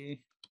দেখি।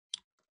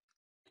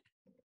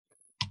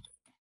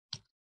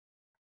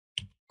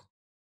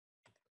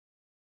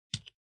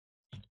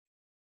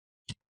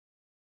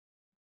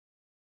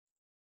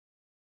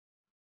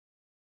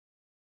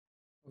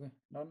 ওকে,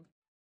 ডান।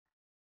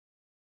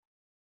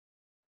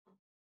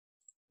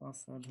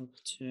 পাসওয়ার্ড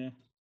হচ্ছে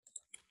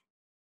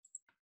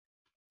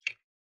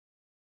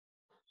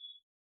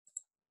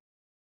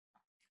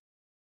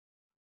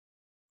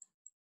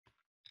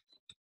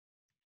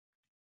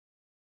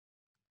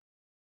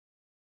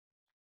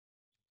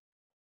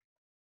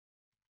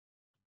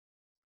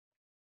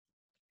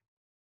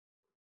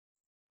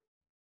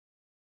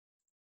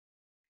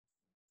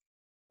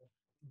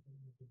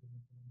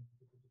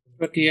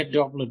ক্রিয়েট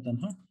ড্রপলেট দেন,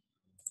 হ্যাঁ,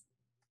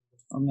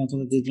 আমি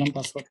আপনাদের দিয়ে দিলাম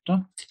পাসওয়ার্ডটা।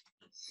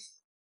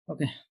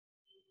 ওকে,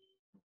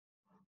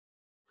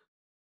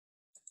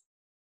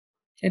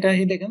 এটা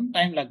এই দেখেন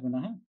টাইম লাগবে না,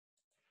 হ্যাঁ,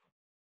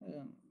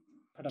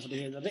 ফাটাফাটি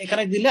হয়ে যাবে।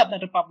 এখানে দিলে আপনি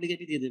একটা পাবলিক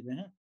আইপি দিয়ে দেবে,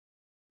 হ্যাঁ,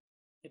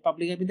 এই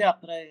পাবলিক আইপি দিয়ে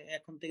আপনারা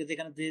এখন থেকে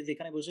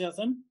যেখানে বসে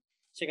আছেন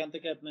সেখান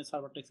থেকে আপনি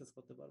সার্ভারটা অ্যাক্সেস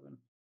করতে পারবেন।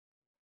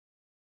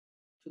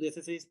 শুধু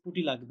এসএসএস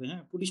পুটি লাগবে,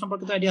 হ্যাঁ, পুটি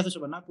সম্পর্কে তো আইডিয়া আছে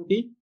সবার, না পুটি?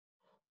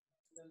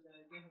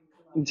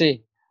 জি।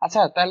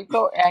 আচ্ছা, তাহলে তো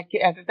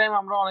এট এ টাইম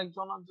আমরা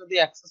অনেকজন যদি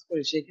অ্যাক্সেস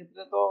করি সেই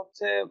ক্ষেত্রে তো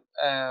হচ্ছে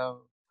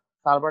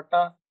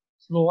সার্ভারটা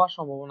স্লো হওয়ার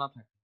সম্ভাবনা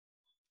থাকে।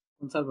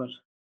 কোন সার্ভার?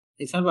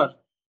 এই সার্ভার?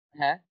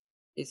 হ্যাঁ,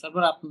 এই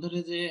সার্ভার আপনাদের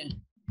যে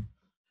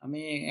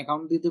আমি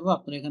অ্যাকাউন্ট দিয়ে দেবো,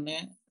 আপনার এখানে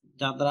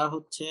যারা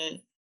হচ্ছে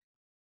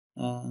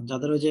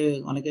যাদের ওই যে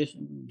অনেকে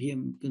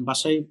ভিএম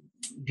বাসায়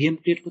ভিএম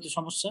ক্রিয়েট করতে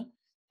সমস্যা,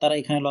 তারা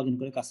এখানে লগ ইন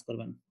করে কাজ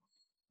করবেন।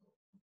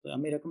 তো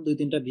আমি এরকম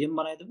 2-3টা ভিএম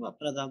বানাই দেবো,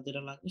 আপনারা যার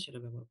যেটা লাগবে সেটা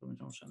ব্যবহার করবেন,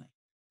 সমস্যা নাই।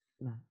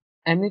 না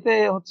এমনিতে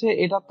হচ্ছে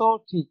এটা তো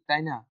ঠিক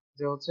তাই না,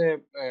 যে হচ্ছে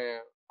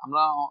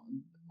আমরা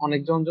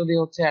অনেকজন যদি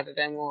হচ্ছে এট এ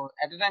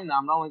টাইম না,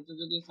 আমরা অনেকজন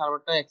যদি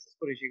সার্ভারটা অ্যাক্সেস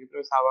করি সেক্ষেত্রে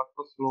সার্ভার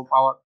তো স্লো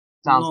পাওয়ার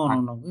চান্স নো নো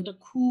থাকে। নো, এটা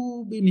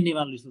খুবই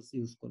মিনিমাল রিসোর্স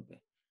ইউজ করবে।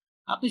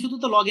 আপনি শুধু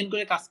তো লগ ইন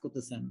করে কাজ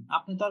করতেছেন,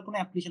 আপনি তো আর কোনো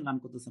অ্যাপ্লিকেশন রান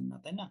করতেছেন না,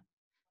 তাই না?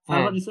 হ্যাঁ,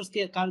 সার্ভার রিসোর্স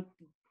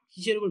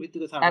কিসের উপর ভিত্তি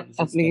করে সার্ভার রিসোর্স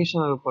দেয়?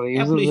 অ্যাপ্লিকেশনের উপরে,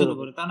 ইউজারদের অ্যাপ্লিকেশনের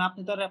উপরে। উপরে। কারণ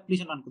আপনি তো আর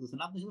অ্যাপ্লিকেশন রান করতেছেন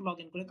না, আপনি শুধু লগ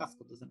ইন করে কাজ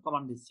করতেছেন,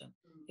 কমান্ড দিচ্ছেন,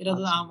 এটা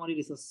তো আচ্ছা, আহামরি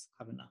রিসোর্স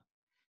খাবে না।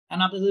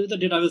 কারণ আপনি যদি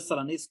ডেটাবেস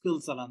চালান, এসকিউএল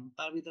চালান,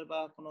 তার ভিতর বা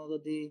কোনো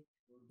যদি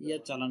ইয়ে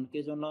চালান, কে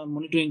জন্য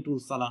মনিটরিং টুল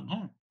চালান,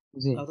 হ্যাঁ,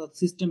 জি অর্থাৎ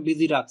সিস্টেম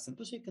বিজি রাখছেন,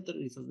 তো সেক্ষেত্রে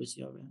রিসোর্স বেশি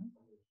হবে, হ্যাঁ।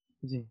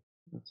 জি।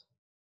 আচ্ছা,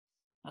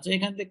 আচ্ছা,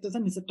 এখানে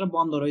দেখতেছেন নিচেরটা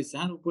বন্ধ রয়েছে,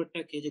 হ্যাঁ, উপরেরটা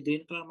কি যে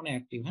গ্রিন কালার মানে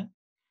অ্যাক্টিভ, হ্যাঁ।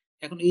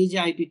 এখন এই যে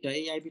আইপিটা,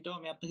 এই আইপিটাও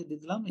আমি আপনাকে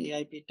দিয়ে দিলাম, এই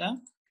আইপিটা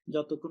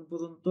যতক্ষণ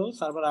পর্যন্ত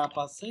সার্ভার আপ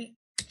আছে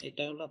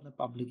এটা হলো আপনার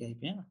পাবলিক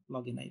আইপি, হ্যাঁ,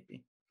 লগইন আইপি।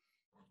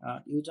 আর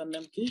ইউজার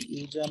নেম কি?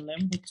 ইউজার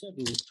নেম হচ্ছে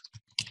রুট,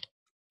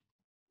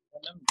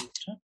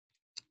 হ্যাঁ।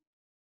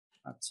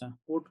 আচ্ছা,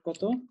 পোর্ট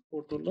কত?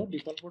 পোর্ট হলো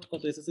ডিফল্ট পোর্ট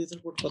কত? এসএসএস এর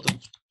পোর্ট কত?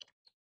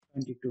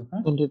 22,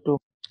 হ্যাঁ?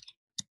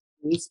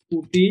 22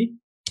 স্কুটি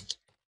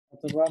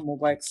অথবা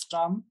মোবাইল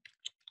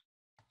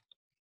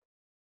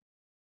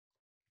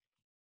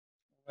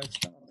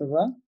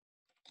অথবা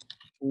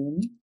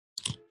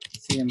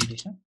সিএমডি,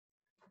 হ্যাঁ?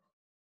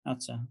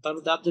 আচ্ছা, তাহলে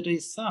যার যেটা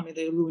ইচ্ছা, আমি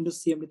দেখব উইন্ডোজ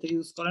সিএমডি থেকে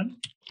ইউজ করেন।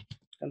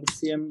 তাহলে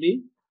সিএমডি,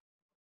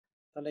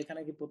 তাহলে এখানে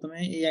কি প্রথমে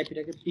এই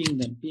আইপিটাকে পিং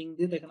দেন, পিং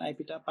দিয়ে দেখেন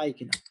আইপিটা পাই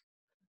কিনা।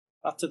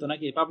 পাচ্ছে তো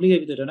নাকি? পাবলিক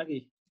আইপি তো এটা নাকি?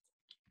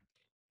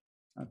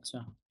 আচ্ছা,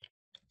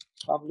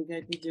 পাবলিক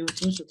আইপি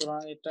যেহেতু,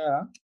 সুতরাং এটা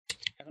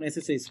এখন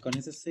এসএসএস করেন,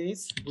 এসএসএস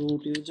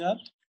রুট ইউজার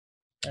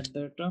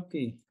 @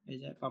 কি এই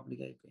যে পাবলিক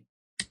আইপি,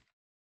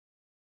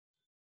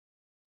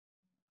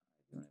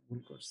 ভুল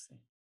করছে,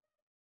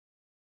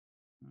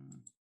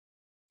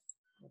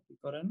 কপি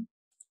করেন,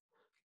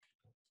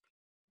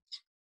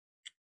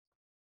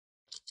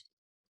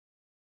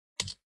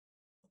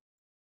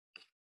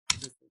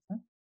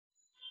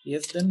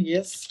 ইয়েস দেন,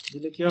 ইয়েস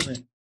দিলে কি হবে?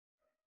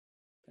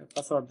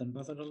 পাসওয়ার্ড দেন,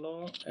 পাসওয়ার্ড হলো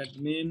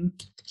অ্যাডমিন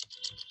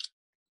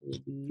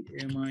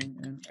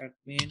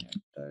admin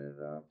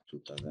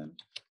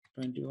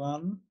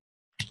 @2021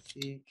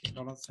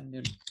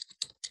 $,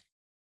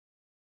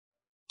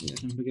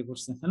 এখানে ঢুকে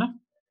পড়ছে, তাই না?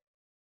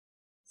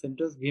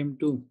 সেন্টোস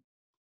VM2,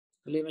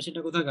 তাহলে এই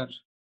মেশিনটা কোথাকার?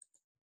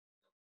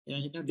 এই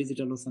মেশিনটা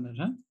ডিজিটাল ওশানের,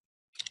 হ্যাঁ?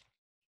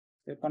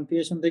 এর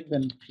কনফিগারেশন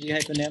দেখবেন,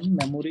 free-m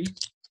মেমোরি,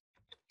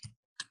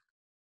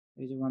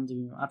 এই যে 1 GB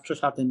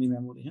 807 MB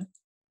মেমোরি, হ্যাঁ?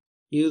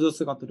 ইউজ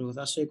হচ্ছে কতটুকু?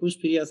 421,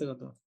 ফ্রি আছে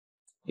কত?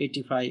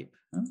 85,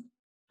 হ্যাঁ?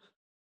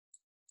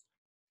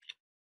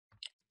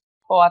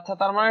 ও আচ্ছা,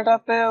 তার মানে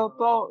এটাতে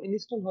তো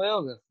ইনস্টল হয়েও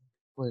গেছে।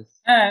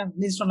 হ্যাঁ,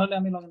 ইনস্টল হলে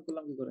আমি লগইন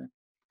করলাম কি করে?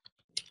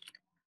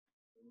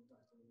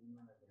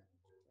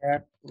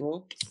 add pro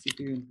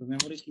CPU info,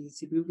 memory কি,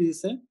 CPU কি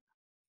দিছে?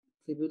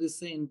 CPU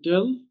দিছে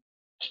Intel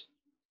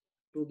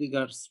 2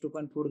 GHz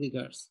 2.4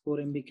 GHz 4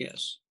 MB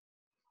cash,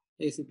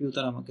 এই CPU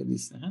তারা আমাকে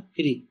দিচ্ছে, হ্যাঁ,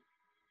 ফ্রি।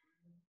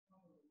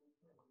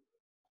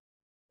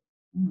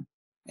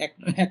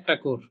 একটা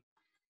কোর,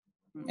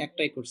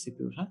 একটাই কোর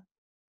CPU, হ্যাঁ,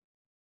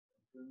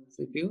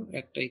 CPU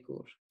একটাই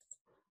কোর,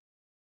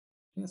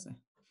 ঠিক আছে?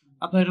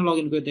 আপনারা এটা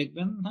লগইন করে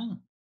দেখবেন, হ্যাঁ?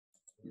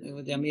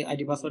 দেখবেন যে আমি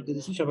আইডি পাসওয়ার্ড দিয়ে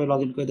দিচ্ছি, সবাই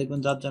লগইন করে দেখবেন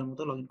যার যার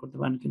মতো লগইন করতে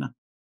পারেন কিনা।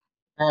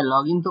 হ্যাঁ,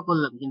 লগ ইন তো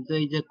করলাম, কিন্তু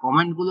এই যে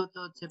কমেন্ট গুলো তো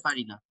হচ্ছে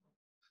পারি না।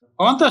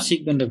 কখন তো আর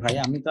শিখবেন রে ভাই,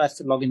 আমি তো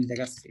আসছি লগইন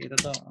দেখাচ্ছি, এটা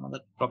তো আমাদের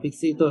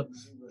টপিকসই তো,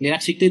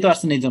 লিনাক্স শিখতেই তো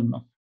আসছেন এই জন্য।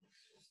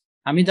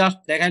 আমি জাস্ট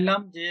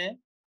দেখাইলাম যে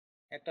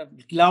একটা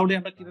ক্লাউডে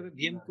আমরা কিভাবে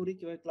ভিএম করি,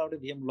 কিভাবে ক্লাউডে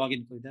ভিএম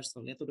লগইন করি, দ্যাটস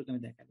অল, এতটুকু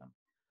আমি দেখালাম।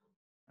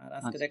 আর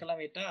আজকে আচ্ছা, দেখালাম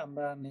এটা,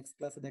 আমরা নেক্সট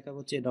ক্লাসে দেখাবো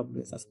হচ্ছে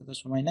এডব্লিউএস, আজকে তো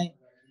সময় নাই।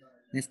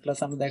 নেক্সট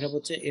ক্লাসে আমরা দেখাবো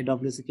হচ্ছে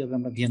এডব্লিউএস কিভাবে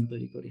আমরা ভিএম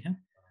তৈরি করি, হ্যাঁ?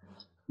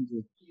 জি।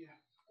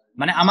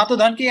 মানে আমার তো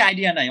ধরেন কি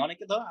আইডিয়া নাই,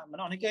 অনেকে তো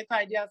মানে অনেকে হয়তো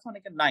আইডিয়া আছে,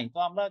 অনেকে নাই, তো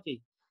আমরা কি,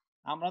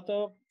 আমরা তো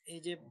এই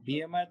যে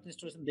ভিএমআর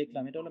ইনস্টলেশন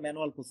দেখলাম, এটা হলো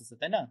ম্যানুয়াল প্রসেসে,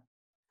 তাই না?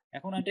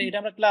 এখন এটা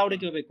আমরা ক্লাউডে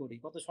কিভাবে করি,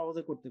 কত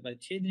সহজে করতে পারি,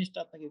 সেই জিনিসটা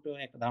আপনাকে একটু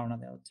একটা ধারণা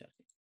দেওয়া হচ্ছে আর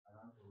কি।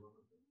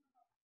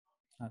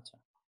 আচ্ছা,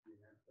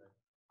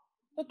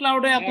 তো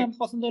ক্লাউডে আপনার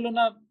পছন্দ হলো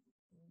না,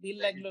 বিল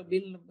লাগলো,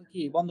 বিল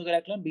কি বন্ধ করে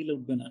রাখলাম, বিল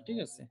উঠবে না, ঠিক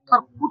আছে?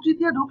 স্যার পুটি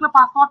দিয়ে ঢুকলে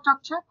পাসওয়ার্ড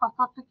চাচ্ছে,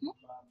 পাসওয়ার্ডটা কি?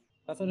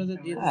 পাসওয়ার্ড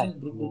দিয়ে হ্যাঁ, দিয়েছে,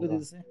 গ্রুপে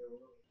দিয়েছে,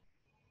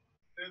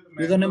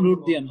 ইউজার নেম রুট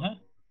দিয়েন, হ্যাঁ?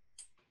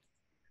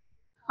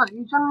 Sir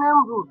user name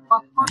root,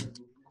 password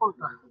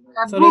কোনটা?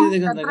 সরি অ্যাডমিন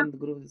দেখেন দেখেন,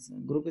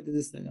 গ্রুপে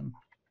দিয়েছে দেখেন,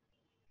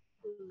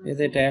 এই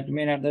যে এটা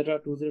admin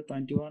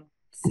 @2021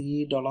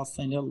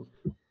 $,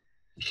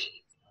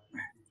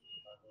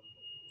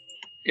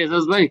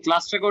 এজাজ ভাই,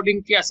 ক্লাস রেকর্ডিং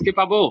কি আজকে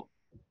পাবো?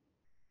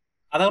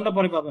 আধা ঘন্টা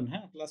পরে পাবেন,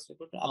 হ্যাঁ? ক্লাস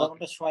রেকর্ড আধা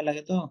ঘন্টা সময়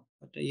লাগে তো,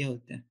 একটা ইয়ে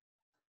হতে,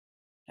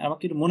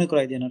 আমাকে একটু মনে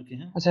করাই দেন আর কি,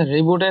 হ্যাঁ? আচ্ছা,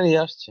 রিবুটের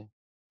আসছে।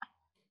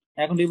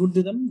 এখন রিবুট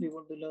দিয়ে দেন,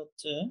 রিবুট দিলে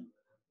হচ্ছে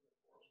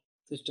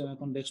সিস্টেম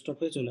এখন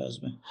ডেস্কটপে চলে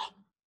আসবে,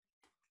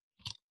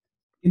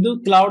 কিন্তু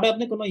ক্লাউডে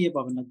আপনি কোনো ইয়ে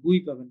পাবেন না, গুই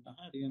পাবেন না,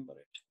 হ্যাঁ, রিমেম্বার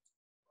ইট।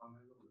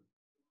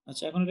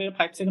 আচ্ছা, এখন এটা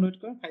 5 সেকেন্ড ওয়েট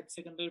করেন, 5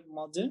 সেকেন্ডের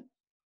মধ্যে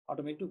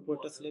অটোমেটিক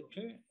উপরটা সিলেক্ট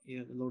হয়ে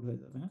ইয়ে লোড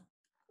হয়ে যাবে, হ্যাঁ?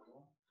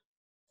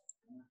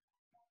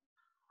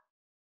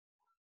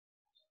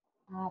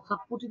 স্যার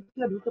পুটি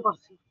দিয়ে ঢুকতে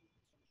পারছি।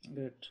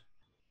 গ্রেট।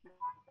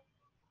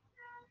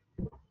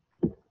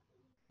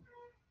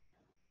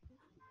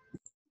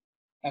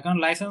 এখন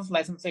লাইসেন্স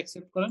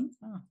অ্যাকসেপ্ট করেন,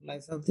 হ্যাঁ,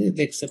 লাইসেন্স দিয়ে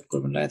অ্যাকসেপ্ট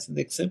করবেন, লাইসেন্স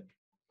অ্যাকসেপ্ট,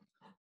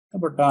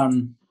 তারপর ডান,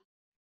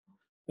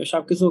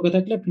 সবকিছু ওকে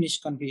থাকলে ফিনিশ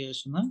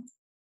কনফিগারেশন, হ্যাঁ,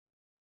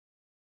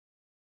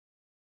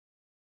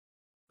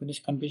 ফিনিশ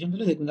কনফিগারেশন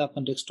দিলে দেখবেন যে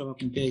আপনার ডেস্কটপ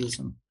আপনি পেয়ে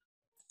গেছেন।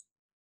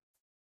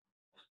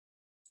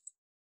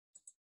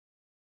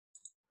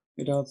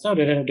 এটা হচ্ছে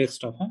রেডহ্যাট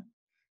ডেস্কটপ, হ্যাঁ,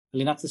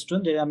 লিনাক্স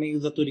স্টুডেন্ট, যে আমি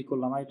ইউজার তৈরি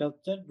করলাম, আর এটা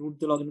হচ্ছে রুট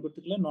দিয়ে লগইন করতে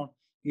গেলে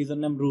ইউজার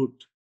নেম রুট,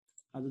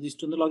 আর যদি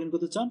স্টুডেন্ট লগইন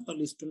করতে চান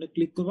তাহলে স্টুডেন্টে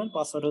ক্লিক করবেন,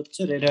 পাসওয়ার্ড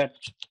হচ্ছে রেডহ্যাট,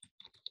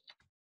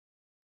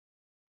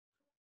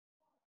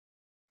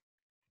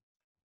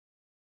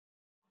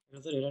 এটা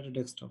হচ্ছে রেডহ্যাট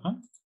ডেস্কটপ, হ্যাঁ।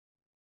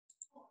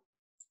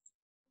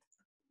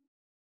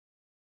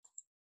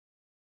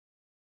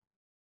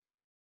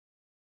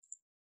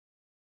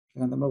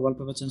 এখানে আমরা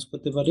ওয়ালপেপার চেঞ্জ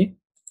করতে পারি,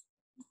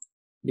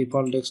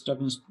 ডিফল্ট ডেস্কটপ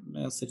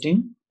সেটিং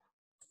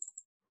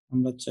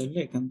আমরা চাইলে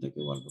এখান থেকে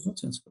ওয়ালপেপার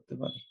চেঞ্জ করতে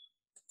পারি।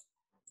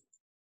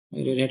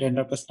 রেড হ্যাট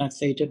এন্টারপ্রাইজ লিনাক্স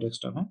 8 এর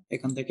ডেস্কটপ, হ্যাঁ,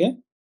 এখান থেকে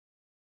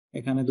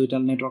এখানে দুইটা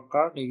নেটওয়ার্ক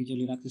কার্ড, এই যে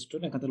লিনাক্স স্টোর,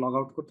 এখান থেকে লগ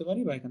আউট করতে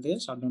পারি বা এখান থেকে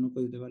শাটডাউন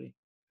করে দিতে পারি।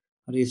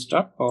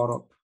 Restart power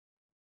of.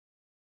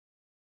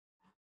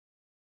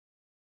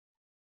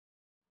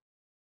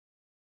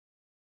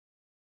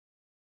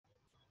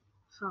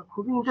 স্যার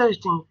খুবই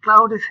ইন্টারেস্টিং,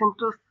 ক্লাউড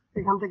সেন্ট্রোস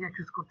এখান থেকে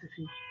অ্যাক্সেস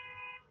করতেছি।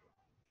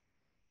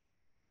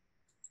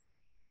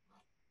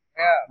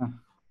 হ্যাঁ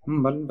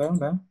বলেন ভাই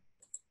ভাই।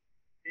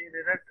 এই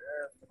রেডাট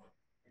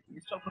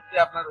ইনস্টল করতে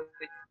আপনার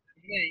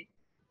নেই,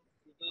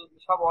 কিন্তু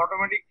সব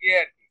অটোমেটিক গিয়ে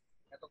আর কি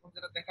এতক্ষণ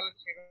যেটা দেখালেন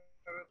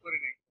সেভাবে করে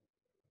নাই।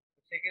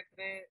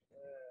 সেক্ষেত্রে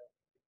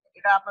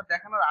এটা আপনার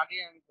দেখানোর আগে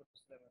আমি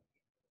করতেছিলাম আর কি।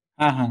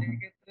 হ্যাঁ হ্যাঁ,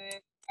 সেক্ষেত্রে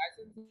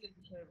লাইসেন্সের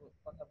বিষয়ে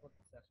কথা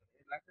বলতেছি আসলে।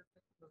 লাইসেন্স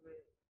কিভাবে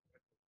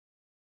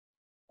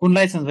কোন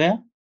লাইসেন্স ভাইয়া?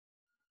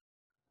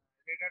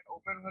 রেডাট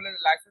ওপেন হলে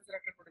লাইসেন্সের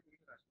একটা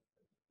নোটিফিকেশন আসবে।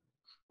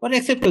 পরে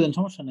অ্যাকসেপ্ট করে দেন,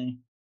 সমস্যা নেই।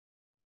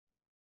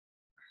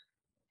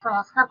 স্যার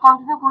আজকে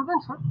কন্টিনিউ করবেন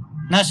স্যার?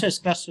 না, শেষ,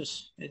 ক্লাস শেষ,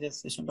 এই যে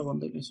সেশনটা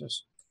বন্ধ হয়ে শেষ।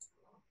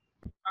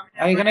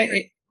 আর এখানে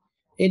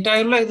এটা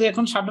হলো যে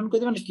এখন শাটডাউন করে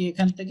দিবেন কি,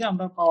 এখান থেকে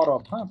আমরা পাওয়ার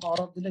অফ, হ্যাঁ, পাওয়ার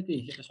অফ দিলে কি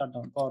সেটা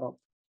শাটডাউন, পাওয়ার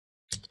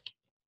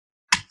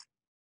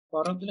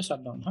অফ দিলে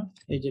শাটডাউন, হ্যাঁ,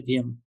 এই যে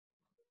ভিএম।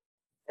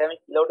 আমি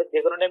ক্লাউডে যে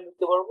কোনো টাইম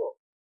ঢুকতে পারবো?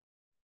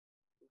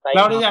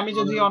 ক্লাউডে আমি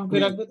যদি অন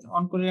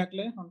করে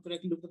রাখলে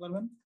ঢুকতে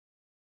পারবেন।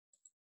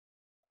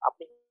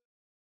 আপনি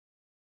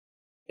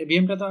এই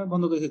ভিএমটা তো আমি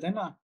বন্ধ করেছি, তাই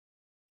না?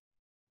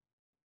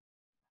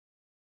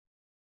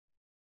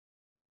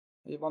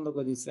 এই বন্ধ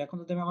করে দিচ্ছি, এখন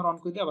যদি আমি আবার অন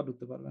করে দিই আবার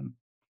ঢুকতে পারবেন।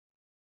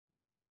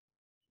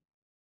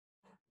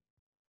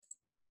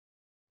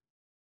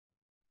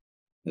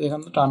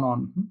 এখানে turn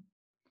on,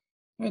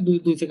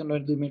 2 second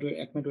wait, 2 minute,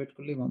 1 minute wait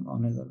করলেই অন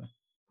হয়ে যাবে।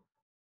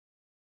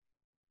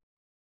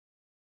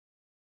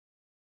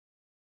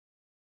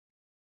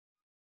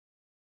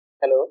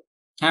 হ্যালো,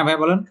 হ্যাঁ ভাই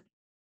বলেন।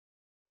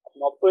 আপনি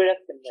অফ করে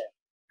রাখছেন ভাই?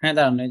 হ্যাঁ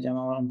দাঁড়ান, এই যে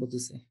আমি অন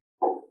করতেছি।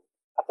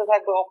 আচ্ছা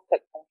থাকবে, অফ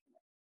থাকবে।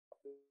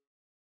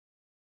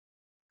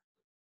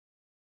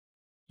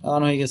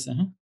 অন হয়ে গেছে,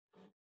 হ্যাঁ,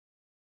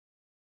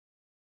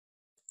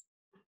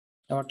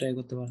 আবার ট্রাই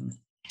করতে পারেন।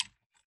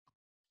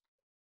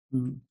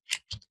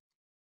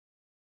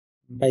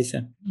 পাইছে,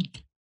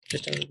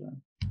 চেষ্টা করতে পারেন।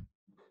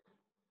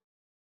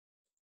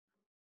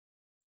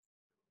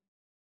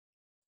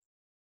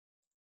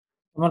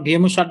 আমার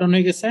ভিএমও শাটডাউন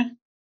হয়ে গেছে।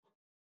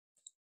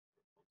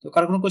 তো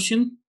কার কোনো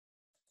কোশ্চেন?